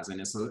Fit Eyes, and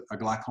it's a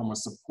glaucoma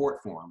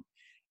support forum,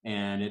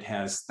 and it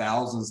has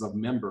thousands of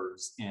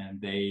members, and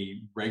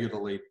they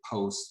regularly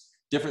post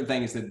different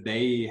things that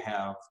they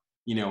have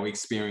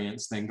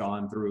experienced and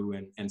gone through,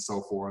 and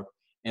so forth,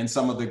 and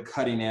some of the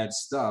cutting edge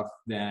stuff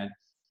that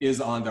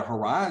is on the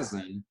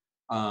horizon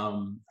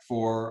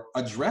for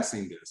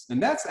addressing this.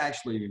 And that's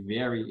actually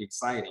very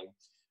exciting,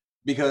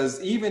 because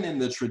even in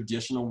the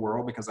traditional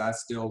world, because I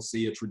still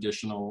see a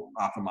traditional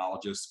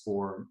ophthalmologist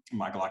for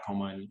my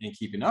glaucoma and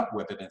keeping up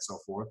with it and so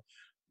forth,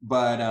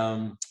 but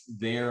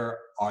their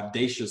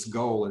audacious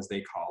goal, as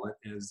they call it,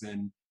 is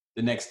in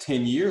the next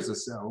 10 years or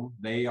so,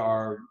 they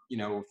are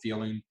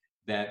feeling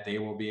that they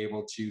will be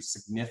able to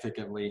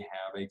significantly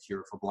have a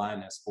cure for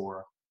blindness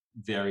for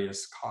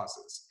various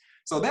causes.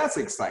 So that's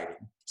exciting.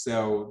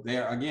 So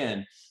there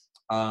again,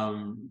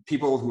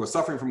 people who are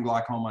suffering from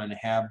glaucoma and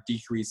have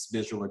decreased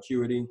visual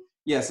acuity,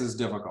 yes, it's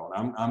difficult.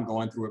 I'm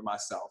going through it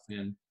myself,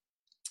 and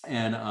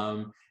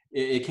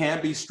it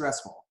can be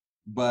stressful,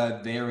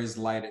 but there is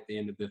light at the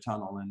end of the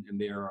tunnel, and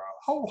there are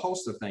a whole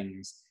host of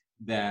things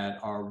that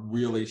are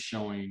really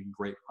showing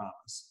great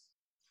promise.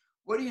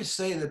 What do you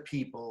say to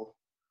people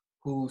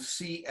who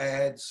see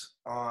ads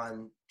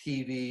on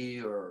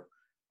TV or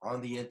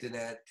on the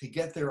internet to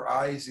get their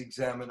eyes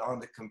examined on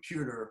the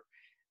computer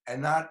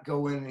and not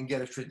go in and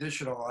get a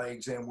traditional eye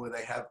exam where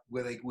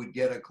they would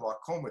get a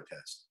glaucoma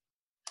test?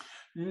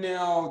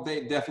 No,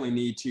 they definitely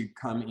need to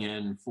come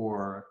in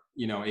for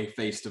a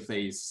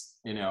face-to-face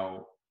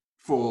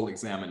full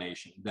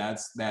examination.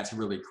 That's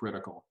really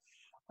critical.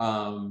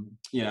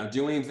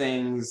 Doing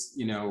things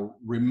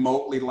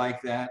remotely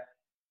like that,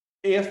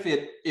 if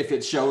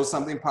it shows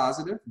something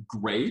positive,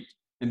 great,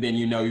 and then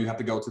you have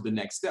to go to the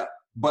next step.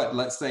 But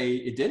let's say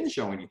it didn't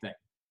show anything,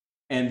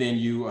 and then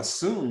you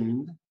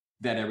assumed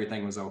that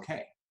everything was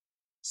okay.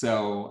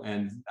 So,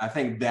 and I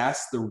think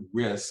that's the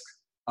risk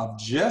of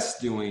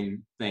just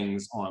doing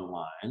things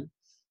online.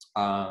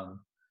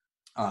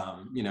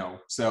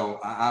 So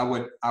I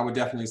would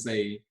definitely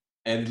say,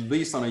 at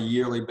least on a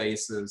yearly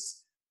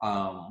basis,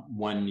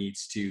 one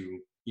needs to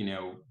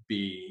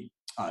be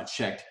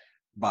checked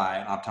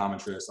by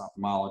optometrists,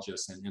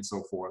 ophthalmologists, and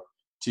so forth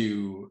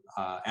to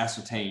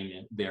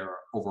ascertain their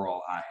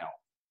overall eye health.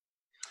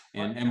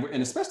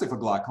 And especially for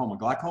glaucoma.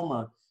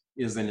 Glaucoma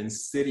is an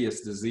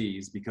insidious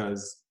disease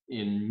because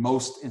in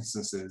most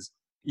instances,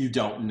 you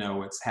don't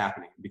know it's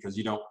happening because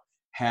you don't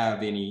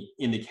have any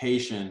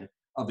indication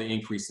of the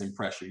increase in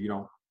pressure. You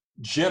don't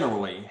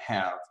generally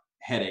have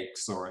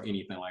headaches or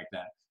anything like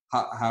that.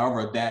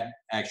 However, that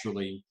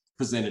actually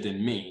presented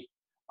in me.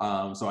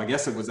 So I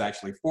guess it was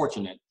actually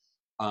fortunate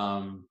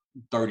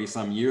 30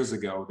 some years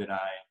ago that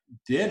I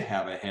did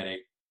have a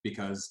headache,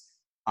 because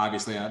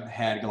obviously I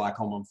had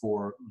glaucoma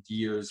for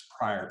years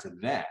prior to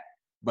that,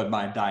 but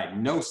my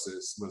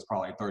diagnosis was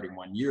probably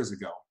 31 years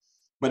ago.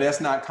 But that's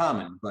not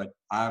common, but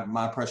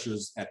my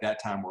pressures at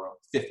that time were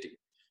 50,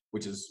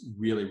 which is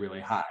really,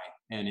 really high.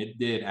 And it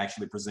did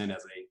actually present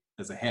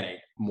as a headache,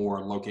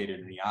 more located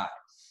in the eye.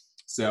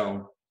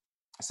 So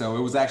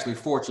it was actually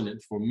fortunate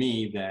for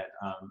me that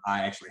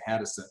I actually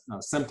had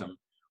a symptom,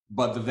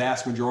 but the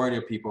vast majority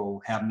of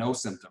people have no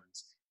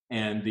symptoms.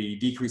 And the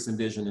decrease in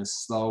vision is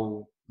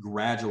slow,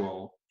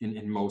 gradual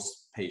in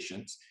most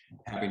patients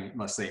having,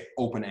 let's say,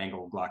 open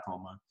angle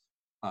glaucoma,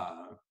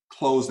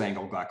 closed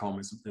angle glaucoma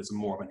is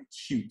more of an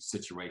acute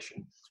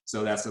situation.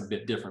 So that's a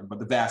bit different, but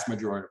the vast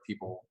majority of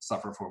people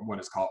suffer from what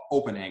is called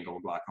open angle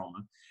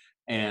glaucoma.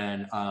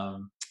 And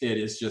it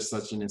is just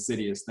such an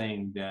insidious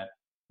thing that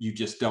you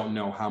just don't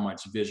know how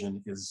much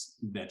vision is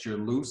that you're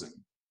losing.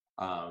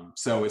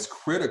 So it's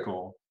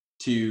critical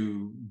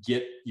to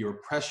get your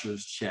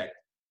pressures checked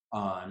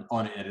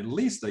on at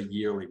least a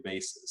yearly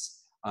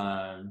basis,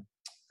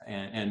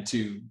 and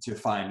to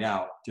find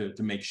out,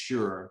 to make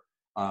sure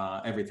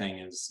everything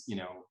is,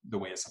 the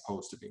way it's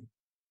supposed to be.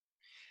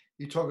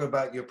 You talk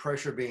about your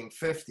pressure being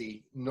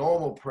 50,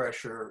 normal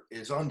pressure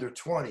is under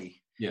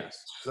 20.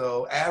 Yes.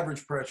 So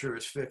average pressure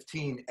is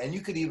 15, and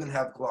you could even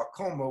have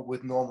glaucoma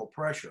with normal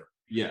pressure.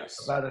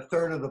 Yes. About a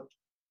third of the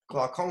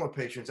glaucoma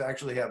patients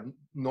actually have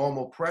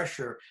normal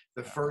pressure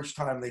the first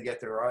time they get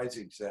their eyes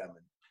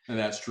examined. And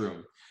that's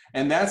true.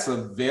 And that's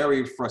a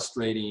very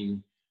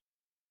frustrating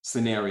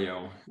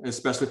scenario,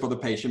 especially for the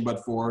patient,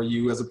 but for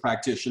you as a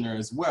practitioner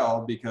as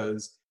well,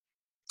 because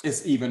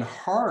it's even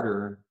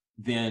harder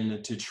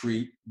then to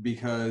treat,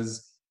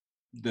 because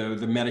the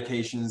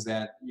medications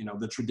that,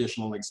 the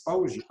traditional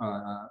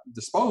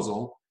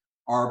disposal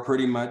are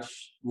pretty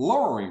much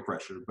lowering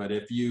pressure. But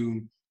if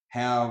you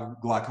have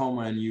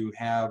glaucoma and you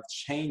have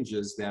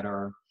changes that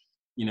are,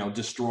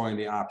 destroying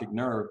the optic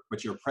nerve,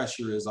 but your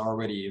pressure is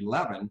already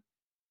 11,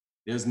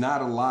 there's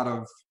not a lot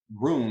of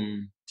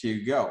room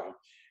to go.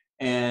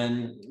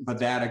 But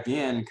that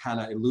again kind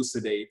of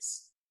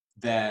elucidates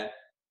that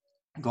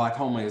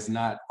glaucoma is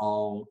not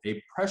all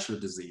a pressure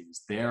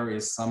disease. There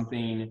is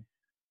something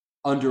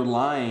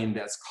underlying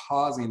that's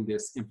causing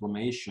this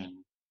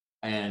inflammation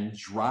and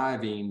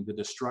driving the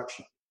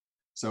destruction.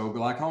 So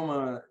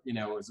glaucoma,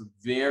 is a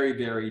very,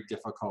 very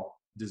difficult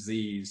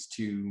disease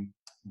to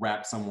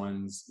wrap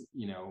someone's,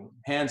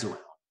 hands around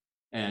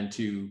and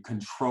to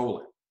control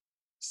it.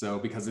 So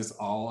because it's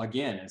all,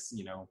 again,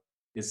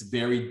 it's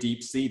very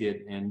deep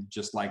seated, and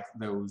just like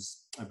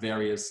those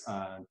various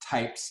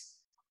types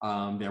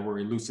that were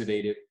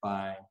elucidated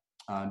by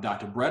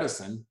Dr.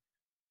 Bredesen,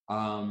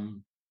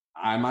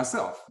 I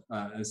myself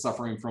is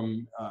suffering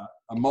from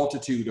a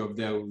multitude of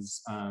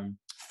those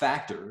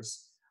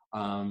factors.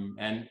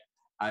 And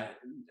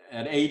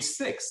at age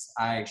 6,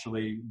 I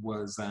actually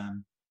was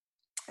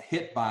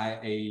hit by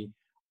a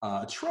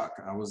truck.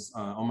 I was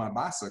on my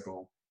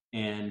bicycle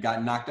and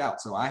got knocked out.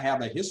 So I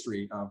have a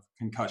history of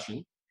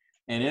concussion,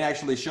 and it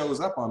actually shows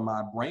up on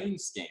my brain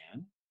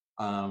scan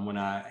when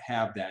I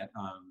have that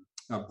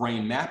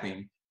brain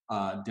mapping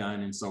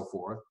done and so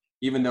forth,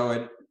 even though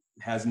it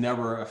has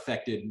never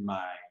affected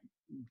my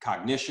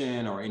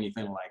cognition or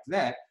anything like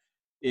that.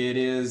 It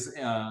is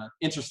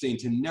interesting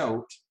to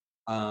note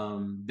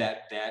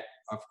that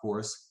of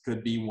course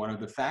could be one of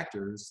the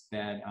factors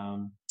that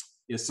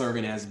is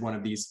serving as one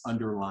of these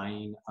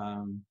underlying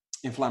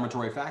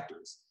inflammatory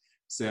factors.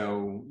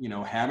 So,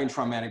 having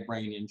traumatic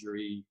brain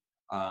injury,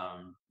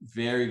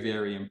 very,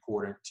 very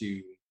important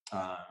to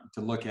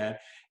look at.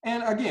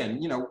 And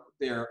again,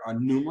 there are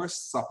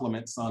numerous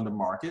supplements on the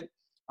market,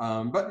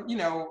 but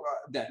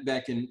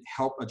that can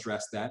help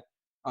address that.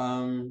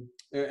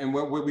 And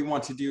what we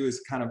want to do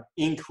is kind of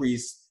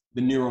increase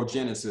the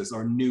neurogenesis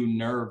or new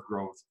nerve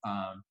growth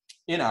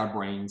in our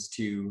brains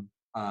to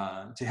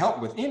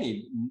help with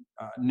any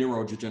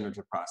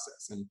neurodegenerative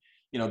process. And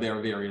there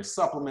are various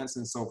supplements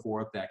and so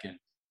forth that can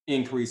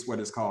increase what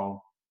is called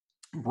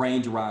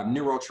brain-derived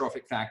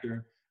neurotrophic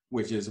factor,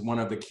 which is one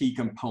of the key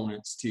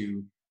components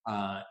to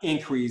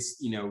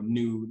increase,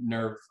 new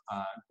nerve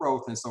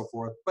growth and so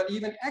forth. But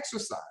even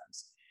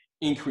exercise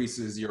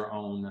increases your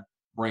own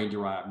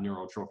brain-derived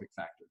neurotrophic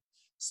factor.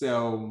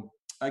 So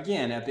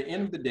again, at the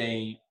end of the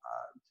day,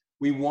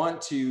 we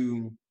want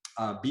to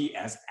be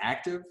as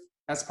active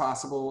as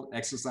possible.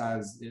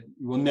 Exercise, it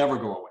will never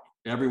go away.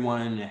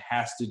 Everyone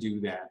has to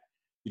do that.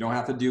 You don't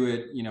have to do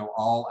it,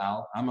 all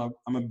out. I'm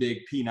a big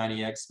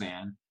P90X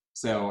fan,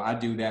 so I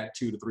do that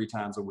 2 to 3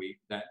 times a week.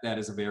 That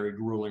is a very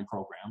grueling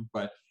program,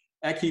 but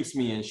that keeps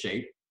me in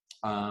shape,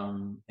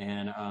 and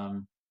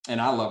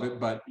I love it.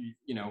 But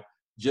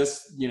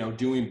just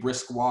doing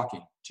brisk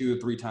walking 2 or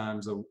 3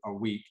 times a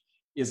week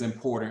is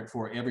important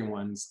for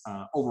everyone's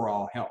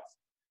overall health.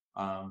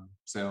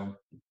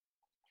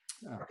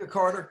 Dr.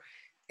 Carter,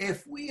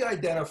 if we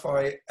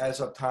identify as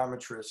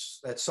optometrists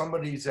that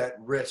somebody's at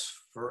risk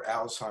for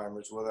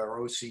Alzheimer's with our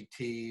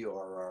OCT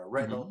or our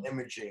retinal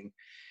imaging,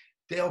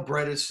 Dale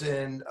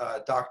Bredesen,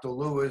 Dr.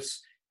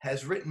 Lewis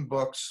has written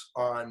books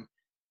on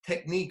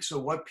techniques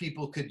of what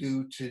people could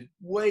do to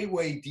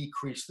way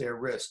decrease their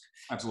risk.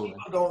 Absolutely.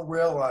 People don't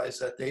realize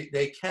that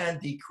they can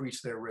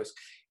decrease their risk.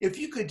 If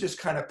you could just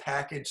kind of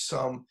package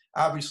some,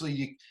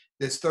 obviously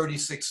there's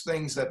 36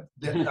 things that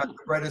Dr.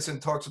 Bredesen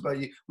talks about.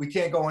 We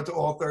can't go into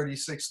all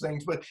 36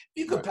 things, but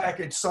you could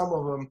package some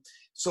of them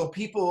so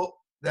people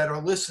that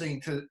are listening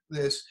to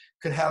this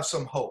could have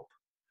some hope.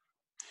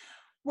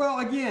 Well,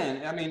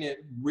 again, I mean, it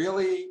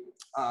really,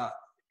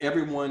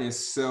 everyone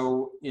is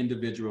so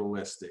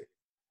individualistic.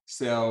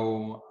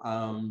 So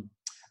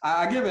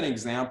I give an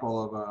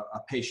example of a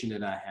patient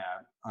that I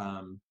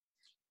have.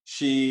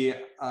 She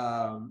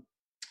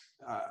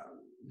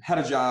had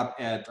a job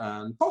at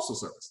Postal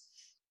Service.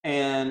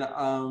 And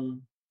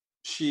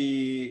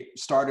she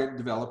started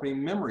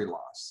developing memory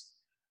loss.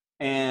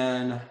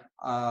 And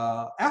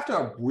after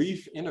a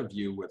brief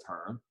interview with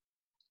her,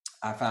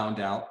 I found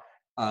out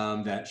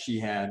that she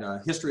had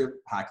a history of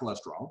high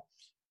cholesterol.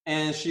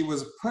 And she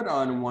was put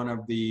on one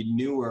of the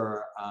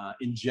newer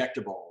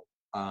injectable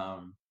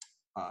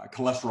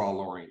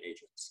cholesterol-lowering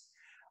agents.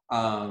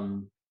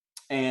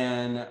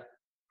 And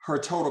her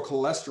total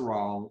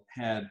cholesterol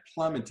had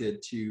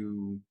plummeted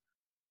to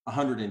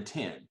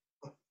 110.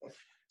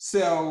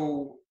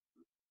 So,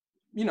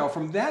 you know,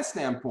 from that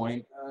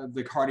standpoint,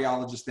 the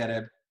cardiologists that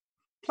had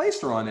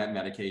placed her on that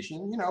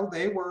medication, you know,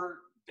 they were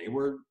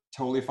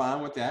totally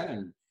fine with that.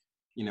 And,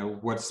 you know,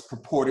 what's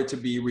purported to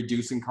be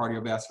reducing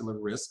cardiovascular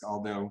risk,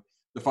 although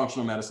the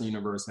functional medicine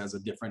universe has a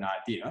different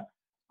idea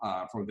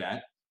for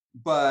that.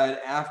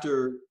 But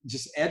after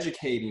just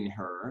educating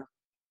her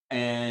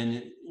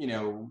and, you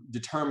know,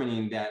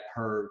 determining that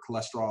her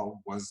cholesterol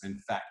was in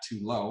fact too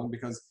low,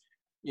 because,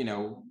 you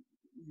know,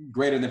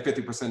 greater than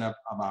 50% of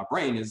our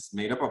brain is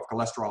made up of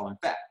cholesterol and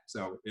fat.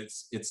 So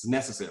it's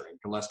necessary.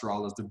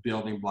 Cholesterol is the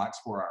building blocks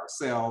for our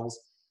cells.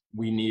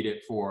 We need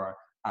it for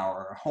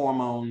our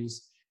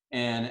hormones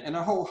and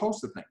a whole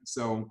host of things.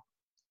 So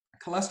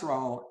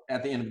cholesterol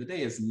at the end of the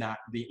day is not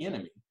the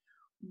enemy.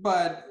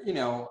 But, you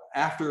know,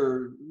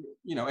 after,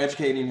 you know,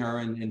 educating her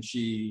and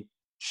she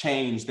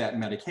changed that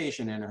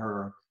medication and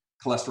her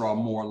cholesterol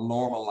more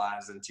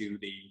normalized into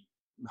the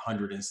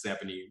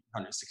 170,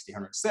 160,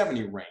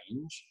 170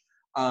 range,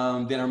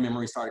 then her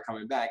memory started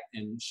coming back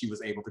and she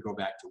was able to go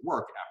back to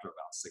work after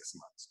about 6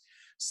 months.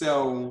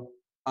 So,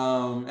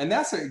 and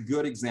that's a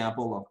good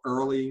example of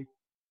early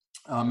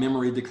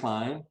memory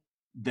decline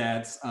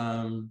that's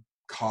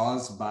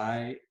caused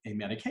by a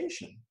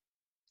medication.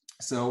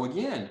 So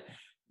again,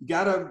 you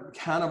gotta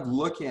kind of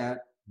look at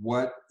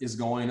what is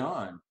going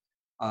on.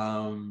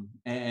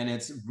 And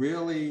it's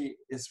really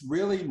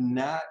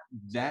not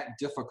that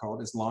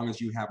difficult as long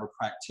as you have a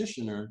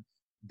practitioner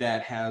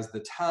that has the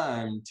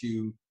time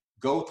to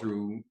go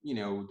through, you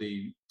know,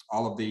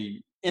 all of the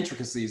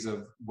intricacies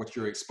of what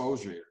your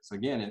exposure is.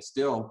 Again, it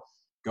still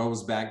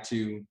goes back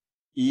to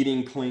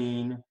eating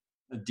clean,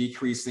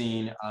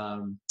 decreasing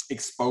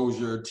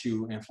exposure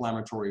to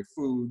inflammatory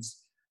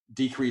foods,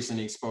 decreasing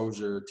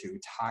exposure to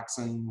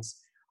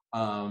toxins,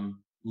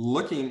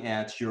 looking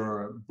at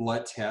your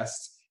blood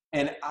tests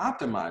and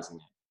optimizing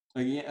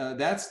it. Again,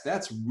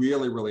 that's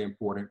really, really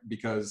important,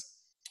 because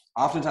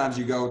oftentimes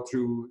you go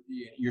through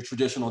your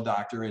traditional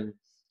doctor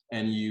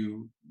and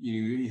you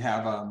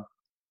have a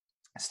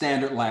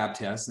standard lab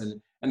test,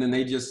 and then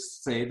they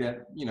just say that,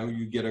 you know,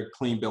 you get a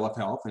clean bill of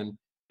health and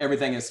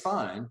everything is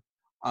fine.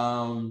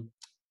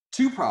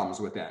 Two problems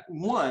with that.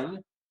 One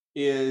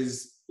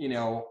is, you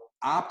know,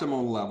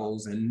 optimal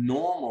levels and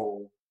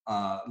normal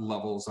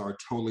levels are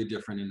totally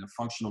different in the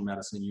functional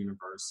medicine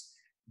universe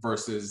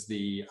versus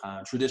the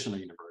traditional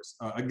universe.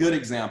 A good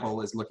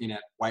example is looking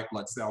at white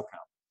blood cell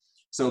count.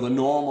 So the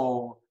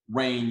normal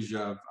range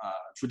of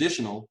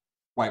traditional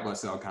white blood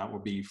cell count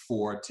would be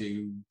 4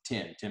 to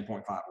 10, 10.5 or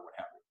what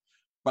have you.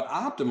 But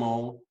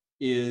optimal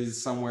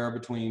is somewhere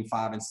between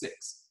 5 and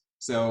 6.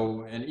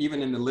 So, and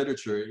even in the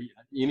literature,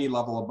 any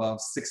level above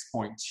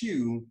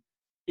 6.2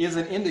 is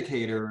an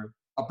indicator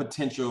of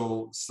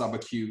potential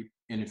subacute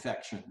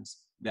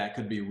infections that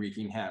could be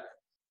wreaking havoc.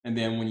 And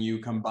then when you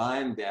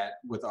combine that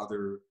with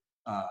other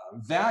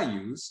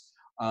values,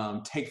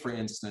 take for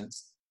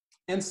instance,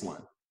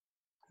 insulin.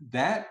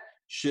 That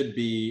should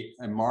be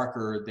a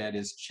marker that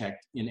is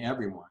checked in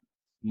everyone,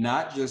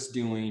 not just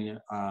doing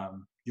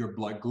your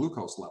blood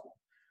glucose level,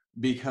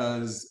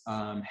 because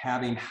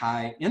having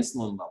high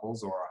insulin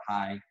levels or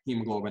high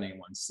hemoglobin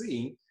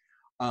A1C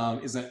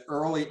is an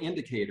early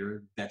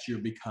indicator that you're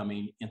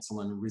becoming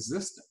insulin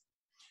resistant.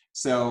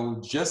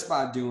 So just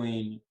by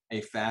doing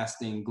a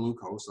fasting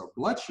glucose or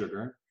blood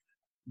sugar,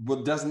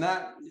 does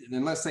not,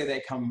 and let's say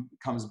that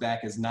comes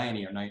back as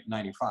 90 or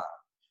 95,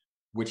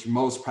 which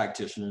most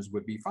practitioners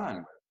would be fine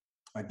with.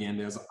 Again,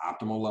 there's an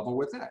optimal level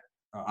with that.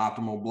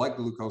 Optimal blood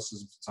glucose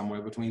is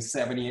somewhere between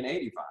 70 and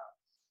 85.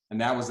 And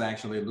that was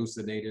actually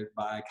elucidated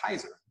by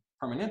Kaiser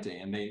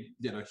Permanente. And they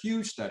did a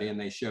huge study and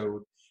they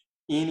showed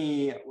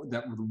any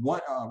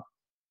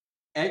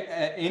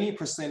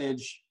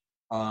percentage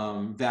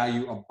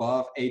value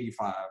above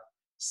 85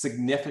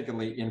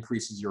 significantly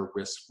increases your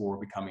risk for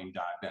becoming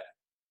diabetic.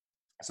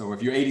 So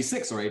if you're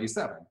 86 or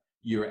 87,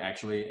 you're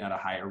actually at a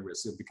higher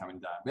risk of becoming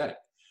diabetic.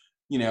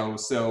 You know,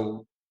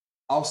 so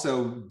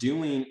also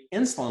doing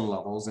insulin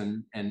levels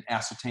and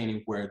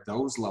ascertaining where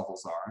those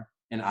levels are.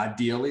 And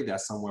ideally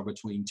that's somewhere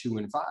between 2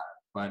 and 5,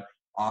 but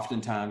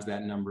oftentimes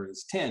that number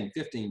is 10,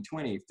 15,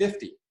 20,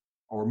 50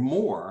 or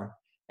more.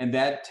 And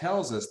that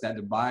tells us that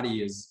the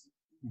body is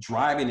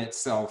driving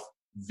itself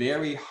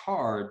very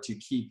hard to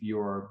keep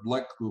your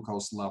blood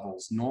glucose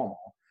levels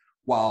normal,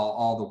 while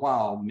all the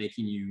while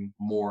making you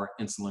more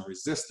insulin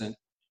resistant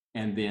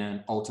and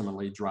then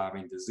ultimately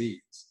driving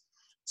disease.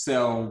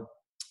 So,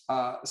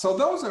 so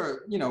those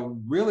are, you know,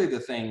 really the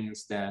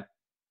things that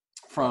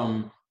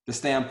from the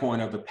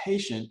standpoint of the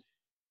patient,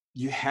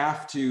 you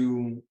have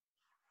to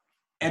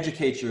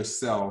educate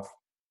yourself,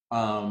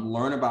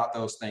 learn about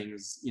those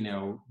things,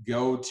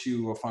 go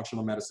to a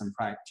functional medicine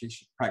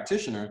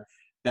practitioner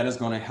that is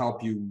going to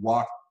help you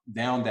walk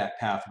down that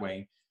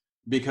pathway.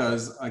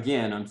 Because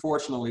again,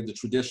 unfortunately, the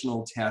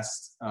traditional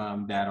tests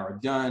that are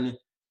done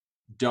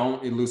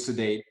don't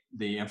elucidate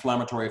the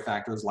inflammatory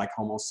factors like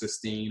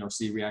homocysteine or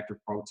C-reactive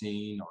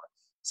protein or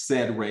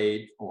SED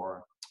rate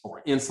or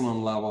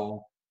insulin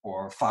level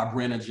or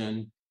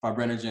fibrinogen.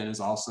 Fibrinogen is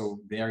also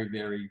very,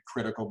 very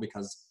critical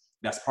because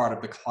that's part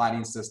of the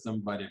clotting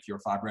system. But if your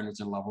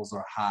fibrinogen levels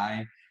are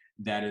high,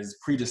 that is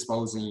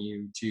predisposing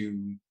you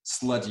to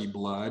sludgy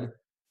blood,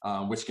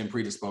 which can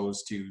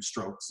predispose to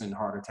strokes and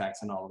heart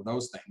attacks and all of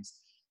those things.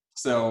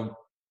 So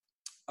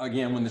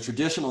again, when the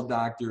traditional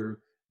doctor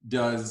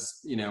does,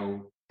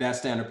 that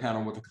standard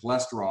panel with the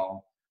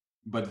cholesterol,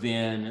 but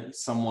then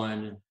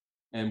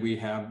and we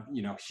have,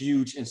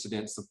 huge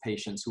incidents of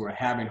patients who are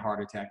having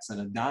heart attacks and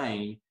are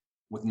dying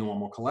with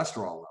normal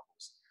cholesterol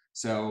levels.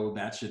 So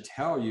that should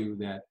tell you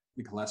that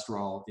the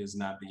cholesterol is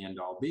not the end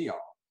all be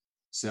all.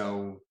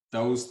 So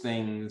those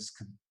things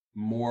could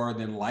more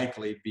than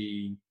likely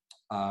be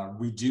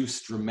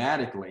reduced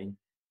dramatically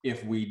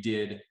if we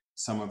did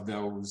some of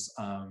those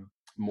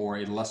more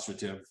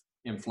illustrative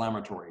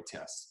inflammatory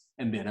tests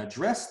and then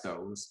address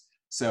those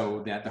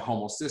so that the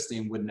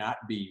homocysteine would not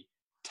be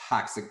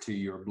toxic to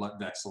your blood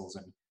vessels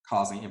and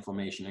causing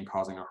inflammation and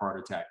causing a heart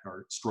attack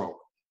or stroke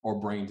or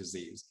brain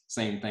disease.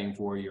 Same thing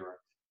for your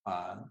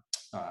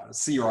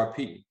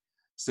CRP.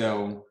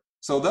 So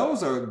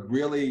those are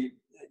really,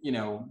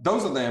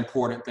 those are the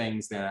important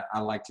things that I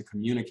like to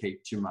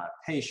communicate to my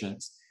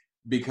patients,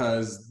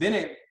 because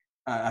then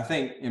I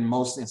think in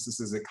most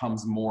instances it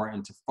comes more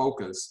into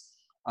focus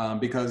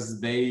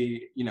because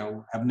they,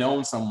 have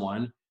known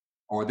someone,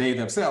 or they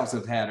themselves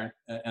have had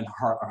a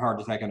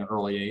heart attack at an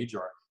early age,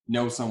 or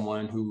know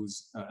someone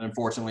who's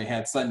unfortunately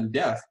had sudden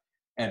death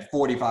at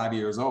 45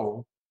 years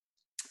old.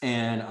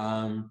 And,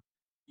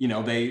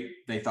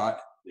 they thought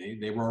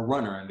they were a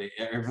runner and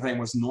everything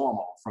was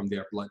normal from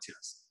their blood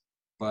tests.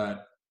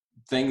 But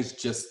things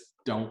just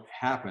don't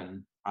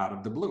happen out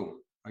of the blue.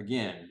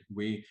 Again,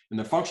 we, in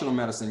the functional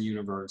medicine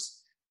universe,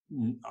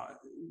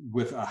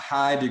 with a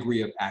high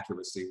degree of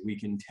accuracy, we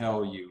can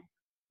tell you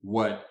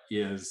what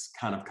is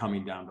kind of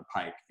coming down the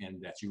pike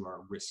and that you are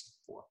at risk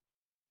for.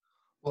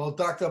 Well,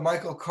 Dr.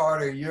 Michael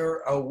Carter,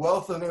 you're a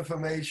wealth of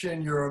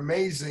information. You're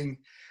amazing.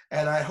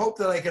 And I hope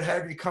that I could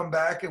have you come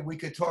back and we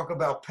could talk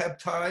about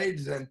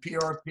peptides and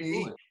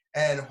PRP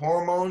and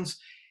hormones.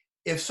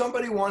 If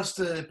somebody wants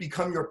to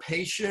become your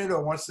patient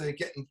or wants to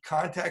get in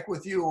contact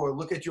with you or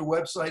look at your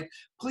website,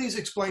 please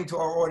explain to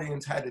our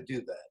audience how to do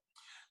that.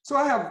 So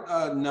I have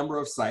a number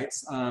of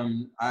sites.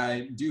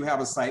 I do have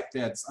a site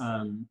that's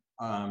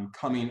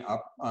coming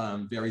up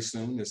very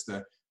soon. It's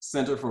the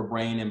Center for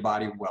Brain and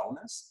Body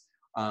Wellness.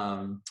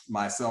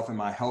 Myself and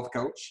my health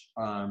coach,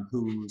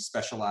 who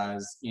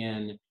specialize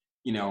in,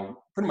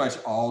 pretty much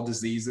all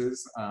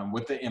diseases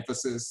with the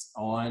emphasis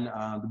on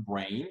the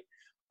brain.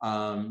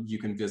 You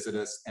can visit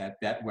us at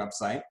that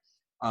website.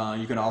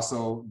 You can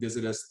also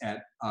visit us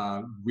at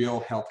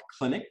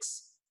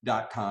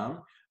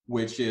realhealthclinics.com,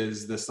 which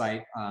is the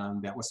site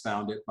that was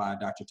founded by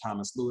Dr.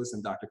 Thomas Lewis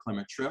and Dr.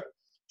 Clement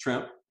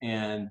Tremp.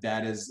 And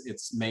that is,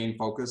 its main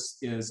focus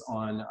is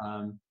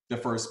on the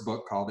first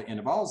book called The End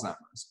of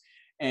Alzheimer's.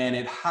 And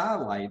it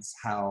highlights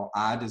how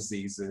eye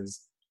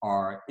diseases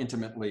are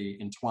intimately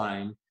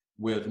entwined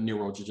with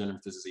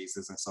neurodegenerative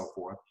diseases and so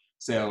forth.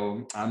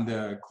 So I'm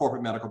the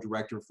corporate medical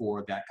director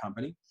for that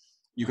company.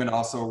 You can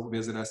also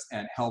visit us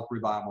at Health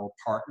Revival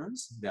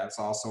Partners. That's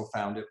also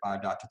founded by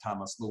Dr.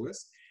 Thomas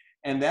Lewis.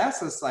 And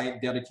that's a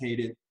site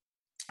dedicated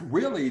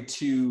really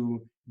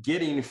to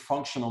getting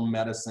functional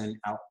medicine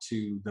out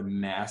to the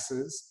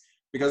masses.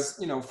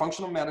 Because,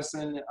 functional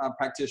medicine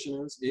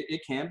practitioners,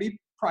 it can be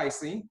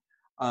pricey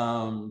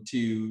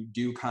to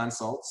do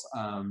consults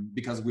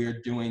because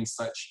we're doing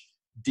such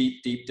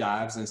deep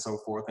dives and so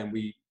forth, and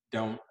we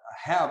don't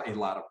have a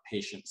lot of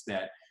patients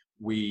that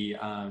we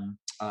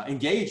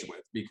engage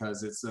with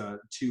because it's a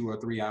 2 or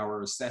 3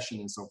 hour session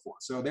and so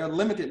forth. So there are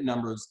limited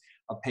numbers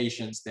of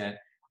patients that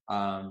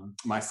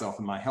myself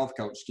and my health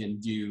coach can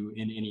do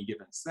in any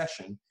given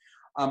session.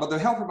 But the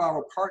Health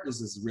Revival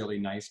Partners is really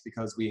nice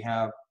because we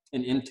have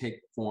an intake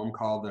form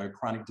called the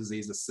Chronic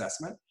Disease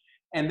Assessment,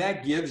 and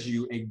that gives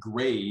you a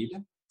grade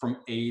from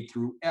A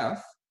through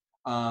F,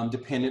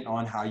 dependent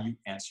on how you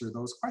answer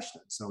those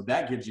questions. So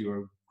that gives you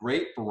a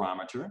great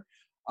barometer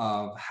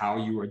of how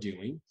you are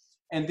doing.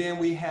 And then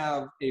we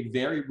have a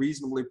very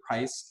reasonably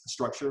priced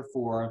structure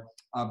for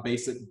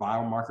basic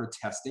biomarker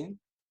testing.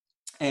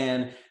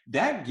 And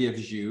that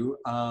gives you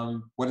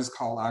what is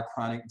called our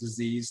chronic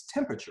disease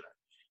temperature.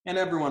 And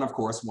everyone, of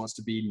course, wants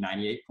to be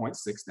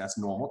 98.6, that's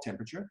normal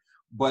temperature.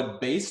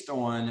 But based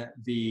on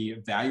the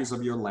values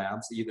of your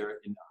labs, either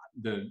in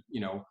the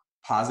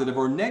positive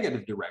or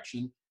negative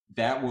direction,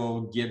 that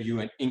will give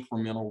you an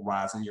incremental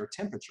rise in your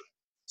temperature.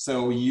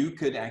 So you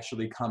could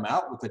actually come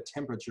out with a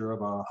temperature of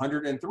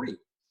 103.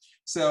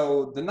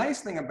 So the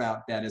nice thing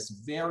about that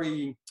is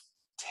very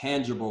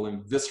tangible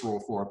and visceral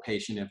for a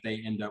patient if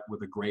they end up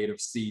with a grade of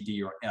C,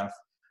 D, or F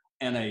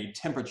and a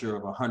temperature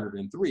of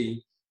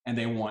 103, and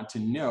they want to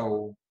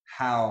know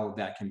how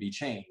that can be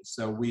changed.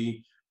 So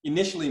we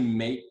initially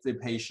mate the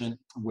patient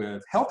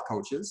with health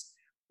coaches,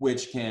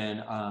 which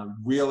can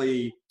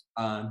really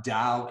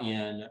dial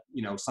in,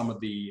 some of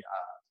the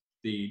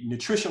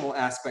nutritional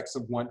aspects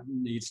of what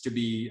needs to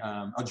be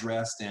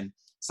addressed and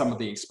some of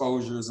the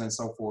exposures and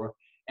so forth.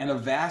 And a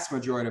vast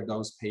majority of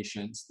those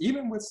patients,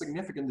 even with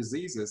significant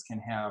diseases, can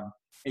have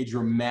a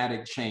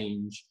dramatic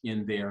change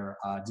in their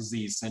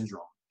disease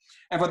syndrome.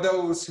 And for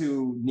those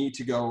who need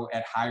to go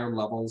at higher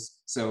levels,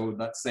 so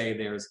let's say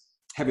there's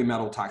heavy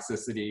metal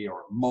toxicity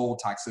or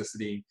mold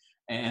toxicity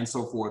and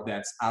so forth,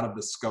 that's out of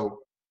the scope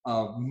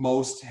of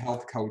most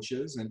health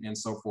coaches and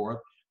so forth,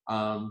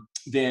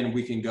 then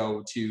we can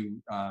go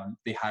to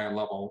the higher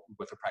level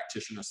with a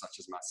practitioner such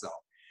as myself.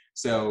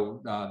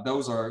 So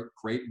those are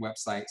great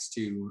websites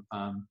to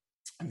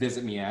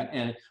visit me at.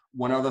 And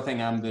one other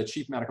thing, I'm the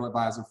chief medical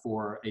advisor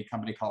for a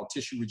company called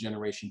Tissue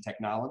Regeneration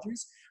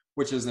Technologies,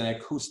 which is an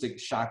acoustic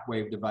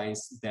shockwave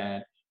device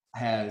that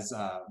has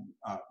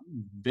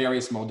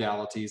various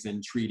modalities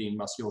in treating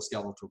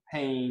musculoskeletal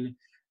pain,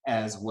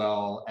 as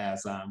well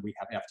as we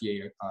have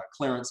FDA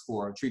clearance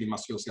for treating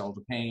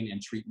musculoskeletal pain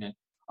and treatment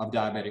of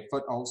diabetic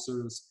foot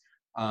ulcers.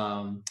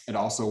 It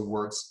also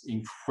works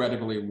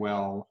incredibly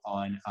well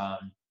on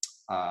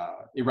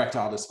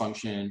erectile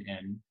dysfunction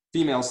and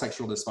female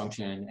sexual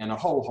dysfunction and a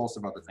whole host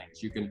of other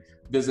things. You can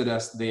visit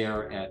us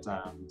there at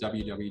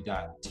www.trtllc.com.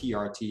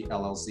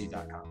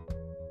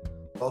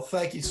 Well,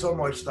 thank you so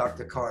much,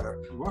 Dr. Carter.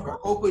 You're welcome.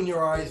 Open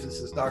your eyes. This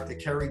is Dr.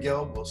 Kerry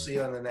Gelb. We'll see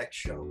you on the next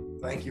show.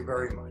 Thank you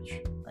very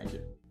much. Thank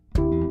you.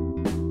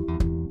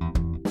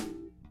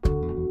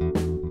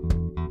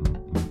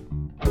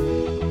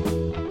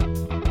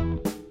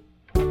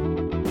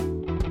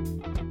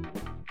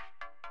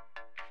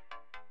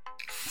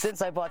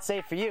 Since I bought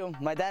Safe For You,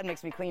 my dad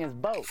makes me clean his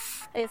boat.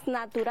 Es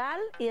natural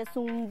y es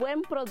un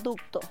buen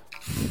producto.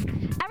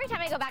 Every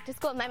time I go back to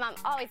school, my mom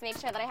always makes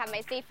sure that I have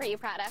my Safe For You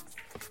products.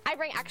 I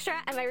bring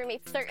extra, and my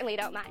roommates certainly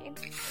don't mind.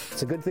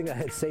 It's a good thing I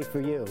had Safe For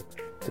You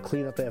to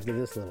clean up after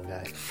this little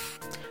guy.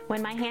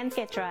 When my hands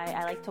get dry,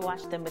 I like to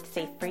wash them with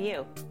Safe For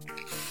You.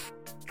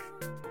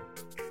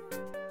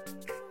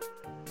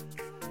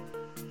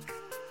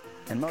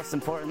 And most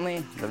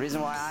importantly, the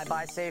reason why I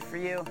buy Safe For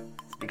You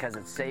is because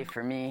it's safe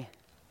for me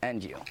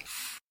and you.